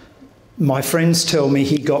 My friends tell me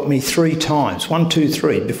he got me 3 times, 1, 2,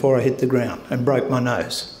 3, before I hit the ground and broke my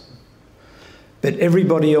nose. But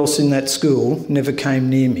everybody else in that school never came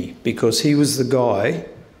near me because he was the guy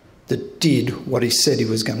that did what he said he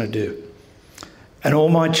was going to do. And all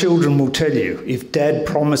my children will tell you, if Dad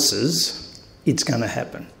promises, it's going to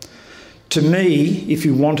happen. To me, if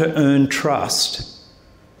you want to earn trust,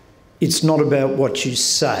 it's not about what you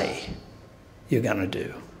say you're going to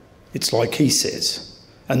do. It's like he says,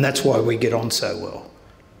 and that's why we get on so well.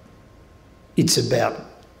 It's about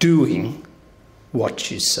doing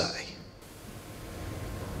what you say.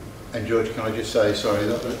 And George, can I just say, sorry,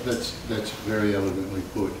 that's very elegantly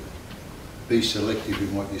put. Be selective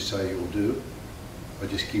in what you say you'll do. I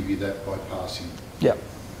just give you that by passing. Yeah.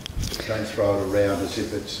 Don't throw it around as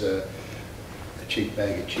if it's a cheap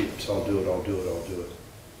bag of chips. I'll do it, I'll do it, I'll do it.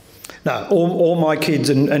 No, all my kids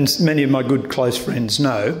and many of my good close friends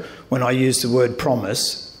know when I use the word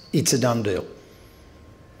promise, it's a done deal.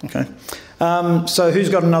 Okay. So who's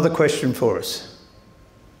got another question for us?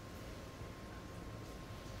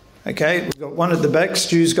 Okay, we've got one at the back.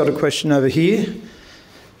 Stu's got a question over here.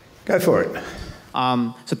 Go for it.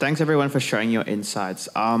 So thanks everyone for sharing your insights.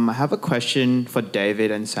 I have a question for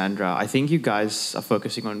David and Sandra. I think you guys are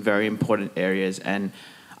focusing on very important areas, and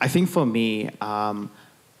I think for me,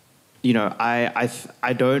 you know,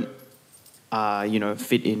 I don't, you know,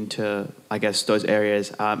 fit into, I guess, those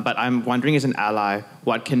areas. But I'm wondering, as an ally,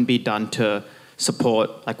 what can be done to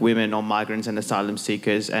support like women or migrants and asylum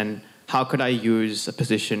seekers, and how could I use a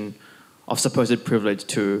position of supposed privilege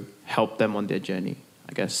to help them on their journey,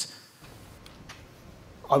 I guess?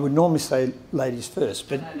 I would normally say ladies first,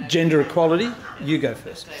 but gender equality, you go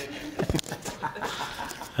first.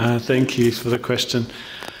 Thank you for the question.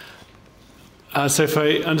 So if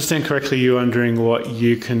I understand correctly, you're wondering what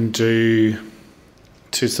you can do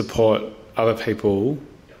to support other people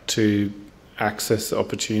to access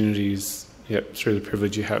opportunities through the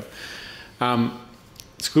privilege you have.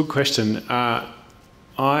 It's a good question. I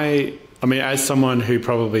mean, as someone who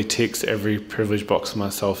probably ticks every privilege box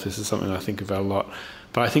myself, this is something I think about a lot.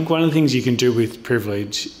 But I think one of the things you can do with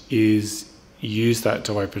privilege is use that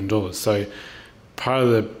to open doors. So part of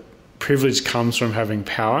the privilege comes from having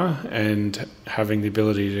power and having the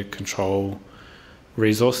ability to control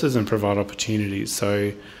resources and provide opportunities.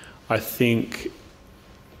 So I think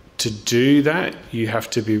to do that, you have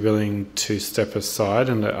to be willing to step aside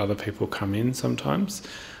and let other people come in sometimes,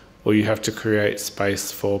 or you have to create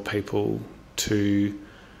space for people who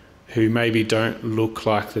maybe don't look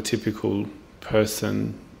like the typical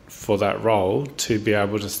person for that role to be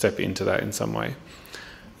able to step into that in some way.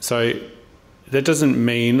 So that doesn't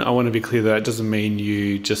mean, I want to be clear, that doesn't mean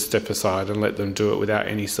you just step aside and let them do it without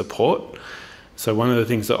any support. So one of the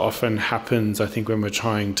things that often happens, I think, when we're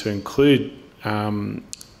trying to include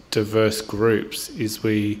diverse groups is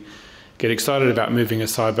we get excited about moving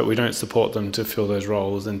aside, but we don't support them to fill those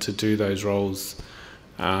roles and to do those roles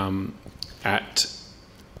at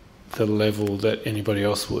the level that anybody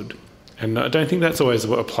else would. And I don't think that's always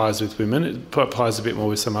what applies with women. It applies a bit more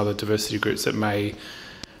with some other diversity groups that may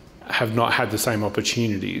have not had the same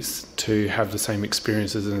opportunities to have the same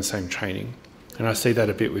experiences and the same training. And I see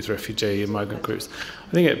that a bit with refugee and migrant groups.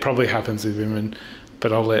 I think it probably happens with women,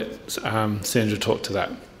 but I'll let Sandra talk to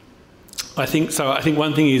that. I think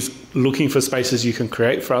one thing is looking for spaces you can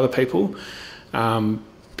create for other people,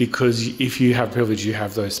 because if you have privilege, you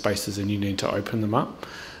have those spaces and you need to open them up.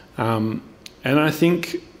 And I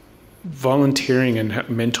think volunteering and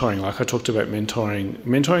mentoring, like I talked about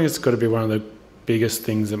mentoring has got to be one of the biggest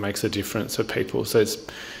things that makes a difference for people. So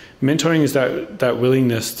mentoring is that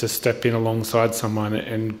willingness to step in alongside someone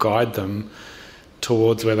and guide them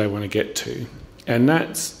towards where they want to get to. And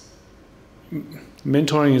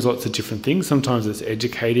mentoring is lots of different things. Sometimes it's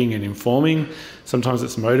educating and informing. Sometimes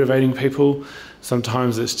it's motivating people.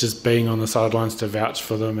 Sometimes it's just being on the sidelines to vouch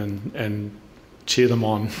for them and cheer them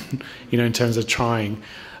on, in terms of trying.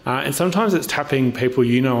 And sometimes it's tapping people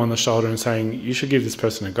on the shoulder and saying, you should give this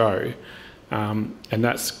person a go. And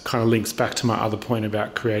that's kind of links back to my other point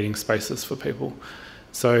about creating spaces for people.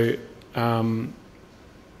 So I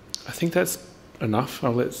think that's enough.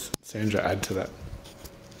 I'll let Sandra add to that.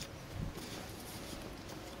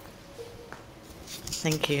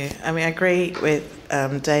 Thank you. I mean, I agree with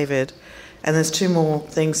David. And there's two more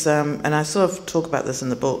things, and I sort of talk about this in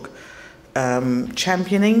the book,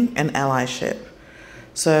 championing and allyship.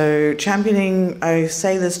 So championing, I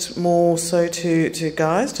say this more so to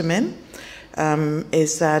guys, to men,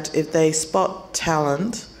 is that if they spot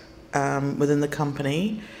talent within the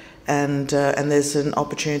company and there's an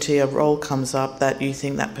opportunity, a role comes up that you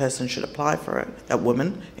think that person should apply for it, that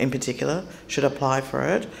woman in particular should apply for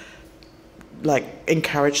it, like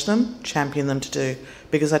encourage them, champion them to do.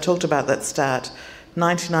 Because I talked about that stat,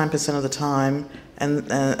 99% of the time, and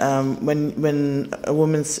when a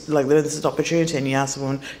woman's, like there's an opportunity and you ask a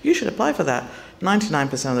woman, you should apply for that,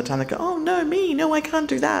 99% of the time they go, oh no, I can't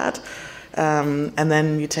do that. And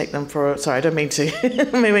then you take them for, sorry, I don't mean to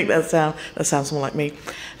make that sounds more like me.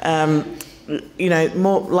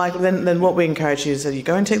 more like then what we encourage you is that you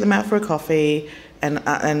go and take them out for a coffee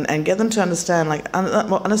and get them to understand,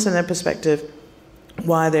 understand their perspective,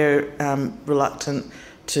 why they're reluctant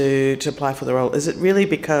to apply for the role. Is it really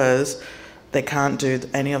because they can't do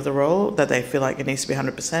any of the role, that they feel like it needs to be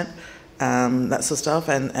 100%, that sort of stuff,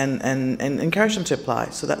 and encourage them to apply.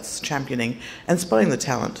 So that's championing and spotting the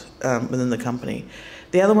talent within the company.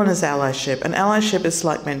 The other one is allyship, and allyship is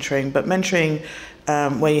like mentoring, but mentoring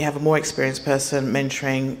where you have a more experienced person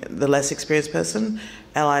mentoring the less experienced person.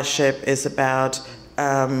 Allyship is about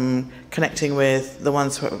connecting with the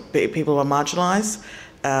ones people who are marginalised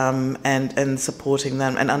and supporting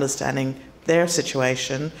them and understanding their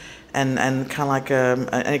situation, and kind of like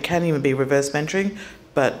and it can even be reverse mentoring,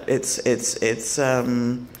 but it's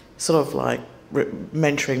sort of like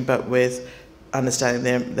mentoring but with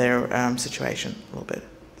understanding their situation a little bit.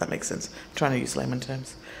 That makes sense. I'm trying to use layman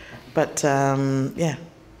terms, but yeah.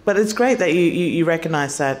 But it's great that you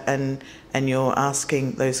recognise that and you're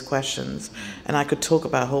asking those questions. And I could talk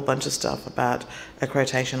about a whole bunch of stuff about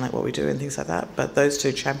accreditation, like what we do and things like that. But those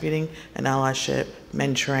two, championing and allyship,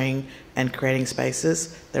 mentoring, and creating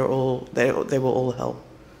spaces, they will all help.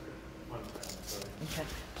 Okay.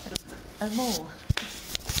 And more.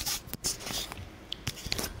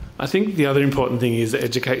 I think the other important thing is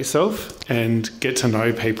educate yourself and get to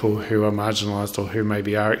know people who are marginalised or who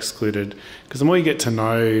maybe are excluded. Because the more you get to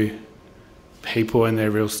know people and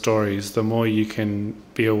their real stories, the more you can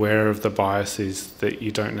be aware of the biases that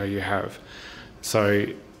you don't know you have. So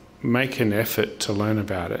make an effort to learn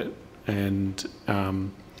about it, and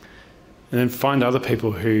then find other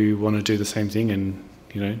people who want to do the same thing, and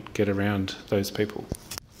get around those people.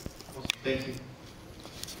 Thank you.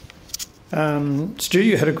 Stu,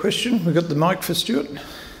 you had a question? We've got the mic for Stuart.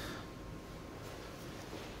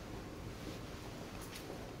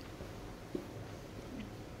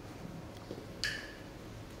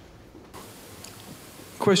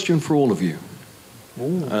 Question for all of you.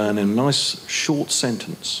 Ooh. And a nice short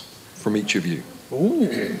sentence from each of you.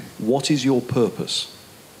 Ooh. What is your purpose?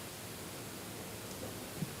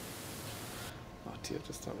 Oh, dear,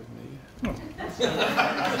 just start with me.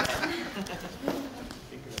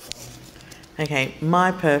 Okay,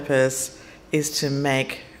 my purpose is to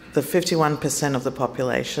make the 51% of the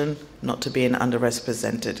population not to be an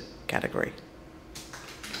underrepresented category.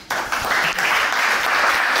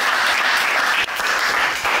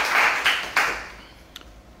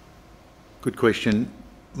 Good question.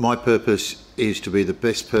 My purpose is to be the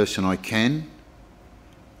best person I can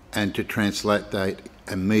and to translate that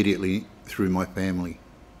immediately through my family.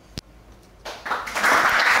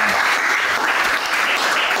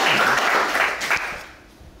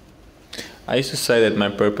 I used to say that my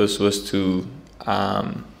purpose was to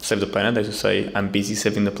save the planet. I used to say I'm busy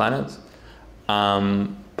saving the planet.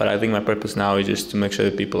 But I think my purpose now is just to make sure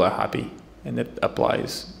that people are happy, and that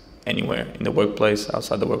applies anywhere, in the workplace,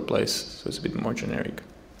 outside the workplace, so it's a bit more generic.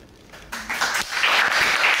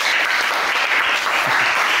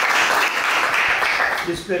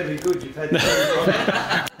 This better be good. You've had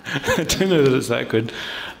that. I don't know that it's that good.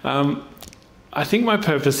 I think my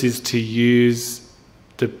purpose is to use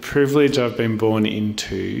the privilege I've been born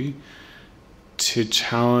into to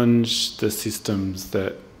challenge the systems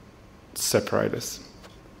that separate us.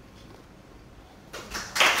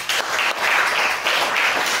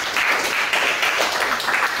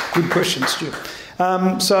 Good question, Stuart.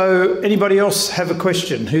 So anybody else have a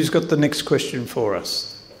question? Who's got the next question for us?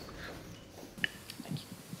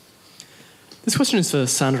 This question is for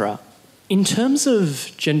Sandra. In terms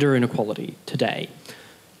of gender inequality today,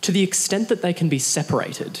 to the extent that they can be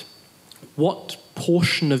separated, what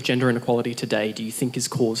portion of gender inequality today do you think is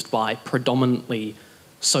caused by predominantly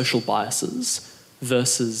social biases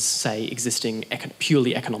versus, say, existing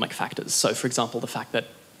purely economic factors? So, for example, the fact that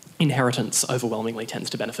inheritance overwhelmingly tends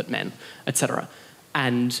to benefit men, etc.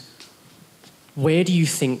 And where do you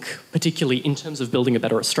think, particularly in terms of building a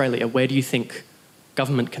better Australia, where do you think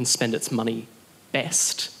government can spend its money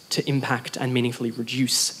best to impact and meaningfully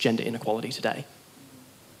reduce gender inequality today?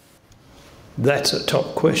 That's a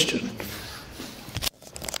top question.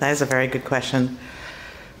 That is a very good question.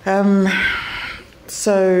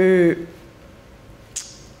 So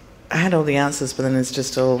I had all the answers, but then it's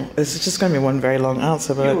just going to be one very long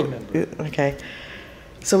answer. But okay.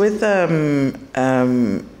 So with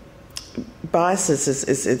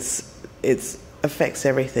biases, it affects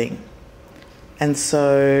everything, and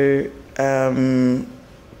so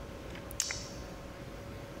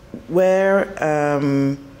where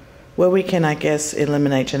we can, I guess,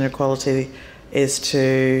 eliminate gender equality is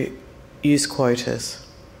to use quotas.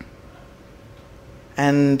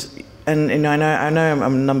 And and I know I'm a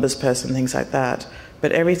numbers person, things like that,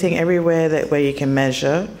 but everywhere where you can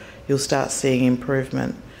measure, you'll start seeing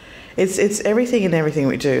improvement. It's everything in everything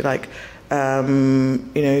we do. Like, a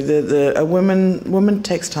woman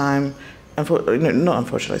takes time. Not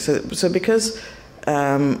unfortunately. So because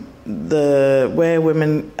where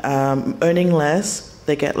women earning less,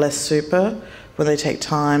 they get less super when they take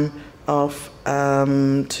time off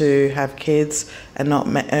to have kids and not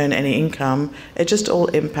earn any income. It just all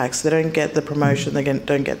impacts. They don't get the promotion. They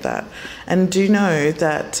don't get that. And do you know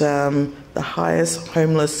that the highest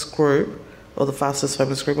homeless group, or the fastest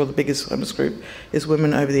homeless group, or the biggest homeless group, is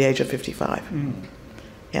women over the age of 55?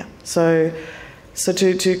 Yeah. So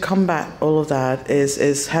to combat all of that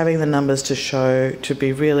is having the numbers to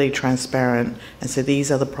be really transparent and say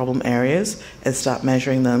these are the problem areas and start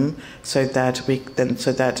measuring them so that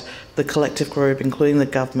the collective group, including the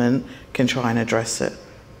government, can try and address it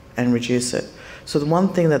and reduce it. So the one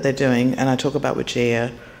thing that they're doing, and I talk about with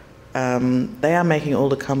GIA, they are making all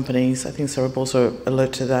the companies, I think Sarah also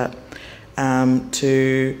alert to that,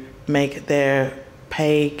 to make their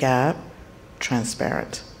pay gap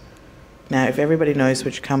transparent. Now, if everybody knows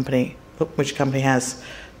which company has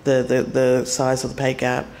the size of the pay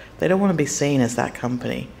gap, they don't want to be seen as that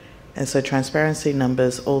company. And so transparency,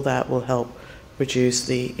 numbers, all that will help reduce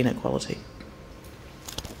the inequality.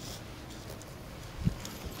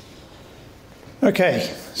 Okay,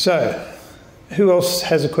 so who else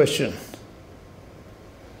has a question?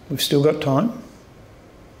 We've still got time.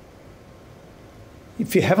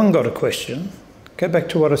 If you haven't got a question, go back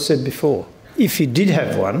to what I said before. If you did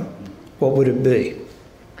have one, what would it be?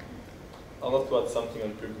 I'd love to add something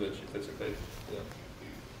on privilege, if that's okay.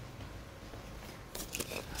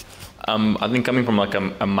 Yeah. I think coming from like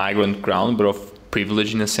a migrant ground, but of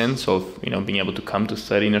privilege in a sense of being able to come to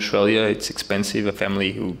study in Australia, it's expensive, a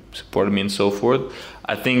family who supported me and so forth.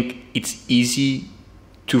 I think it's easy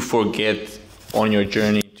to forget on your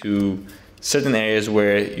journey to certain areas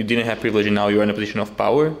where you didn't have privilege and now you're in a position of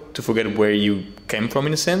power, to forget where you came from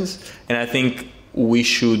in a sense. And I think we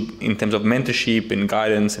should, in terms of mentorship and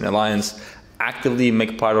guidance and alliance, actively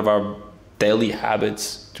make part of our daily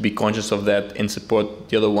habits to be conscious of that and support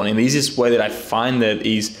the other one. And the easiest way that I find that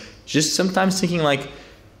is just sometimes thinking like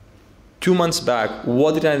 2 months back,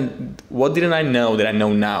 what didn't I know that I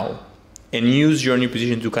know now? And use your new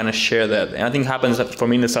position to kind of share that. And I think it happens for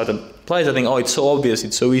me in the startup place. I think, it's so obvious.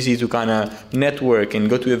 It's so easy to kind of network and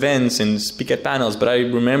go to events and speak at panels. But I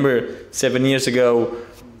remember 7 years ago,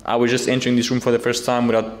 I was just entering this room for the first time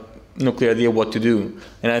without no clear idea what to do.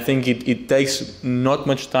 And I think it takes not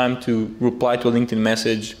much time to reply to a LinkedIn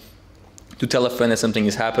message, to tell a friend that something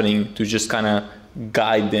is happening, to just kind of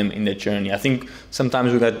guide them in their journey. I think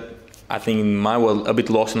sometimes we got, in my world, a bit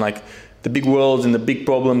lost in like the big worlds and the big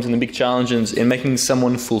problems and the big challenges, and making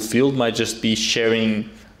someone fulfilled might just be sharing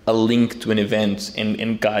a link to an event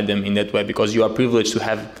and guide them in that way, because you are privileged to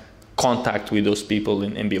have contact with those people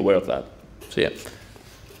and be aware of that. So yeah.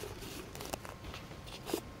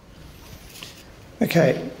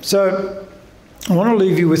 Okay, so I want to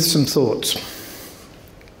leave you with some thoughts.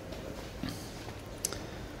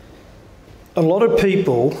 A lot of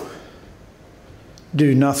people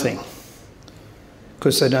do nothing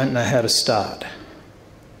because they don't know how to start.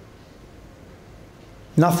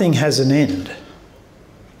 Nothing has an end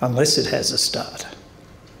unless it has a start.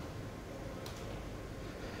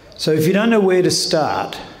 So if you don't know where to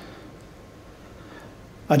start,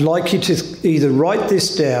 I'd like you to either write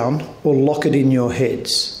this down or lock it in your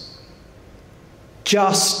heads.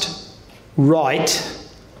 Just write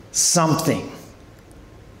something.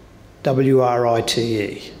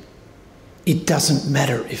 W-R-I-T-E. It doesn't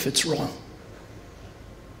matter if it's wrong.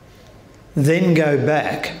 Then go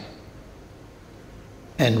back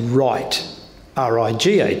and write,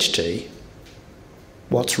 R-I-G-H-T,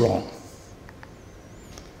 what's wrong.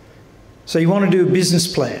 So you want to do a business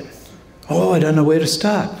plan. I don't know where to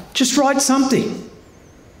start. Just write something.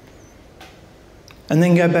 And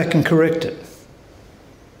then go back and correct it.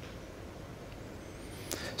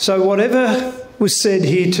 So whatever was said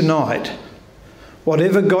here tonight,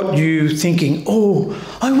 whatever got you thinking,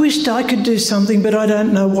 I wished I could do something, but I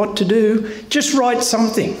don't know what to do, just write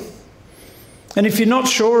something. And if you're not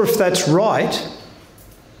sure if that's right,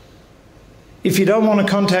 if you don't want to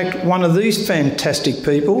contact one of these fantastic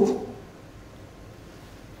people,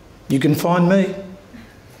 you can find me.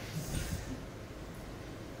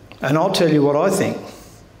 And I'll tell you what I think.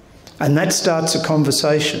 And that starts a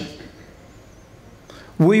conversation.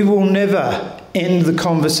 We will never end the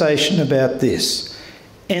conversation about this,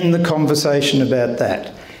 end the conversation about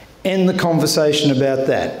that, end the conversation about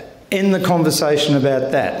that, end the conversation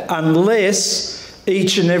about that, unless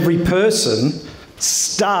each and every person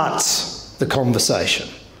starts the conversation.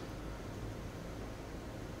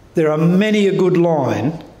 There are many a good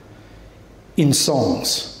line in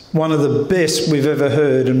songs, one of the best we've ever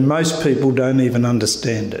heard, and most people don't even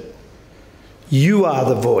understand it. You are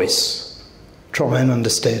the voice. Try and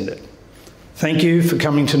understand it. Thank you for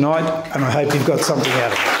coming tonight, and I hope you've got something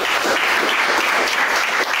out of it.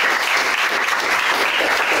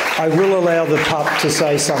 I will allow the pup to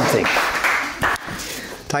say something.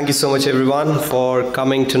 Thank you so much, everyone, for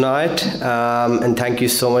coming tonight. And thank you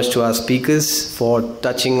so much to our speakers for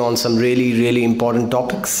touching on some really, really important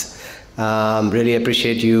topics. Really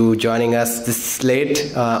appreciate you joining us this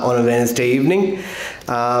late on a Wednesday evening.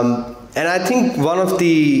 And I think one of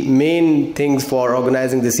the main things for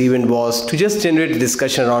organizing this event was to just generate a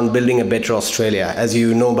discussion around building a better Australia, as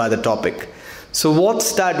you know by the topic. So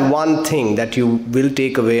what's that one thing that you will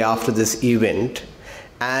take away after this event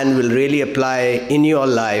and will really apply in your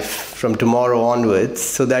life from tomorrow onwards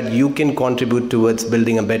so that you can contribute towards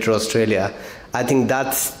building a better Australia? I think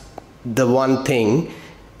that's the one thing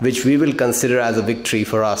which we will consider as a victory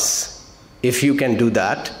for us, if you can do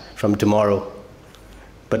that from tomorrow.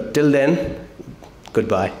 But till then,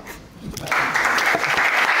 goodbye.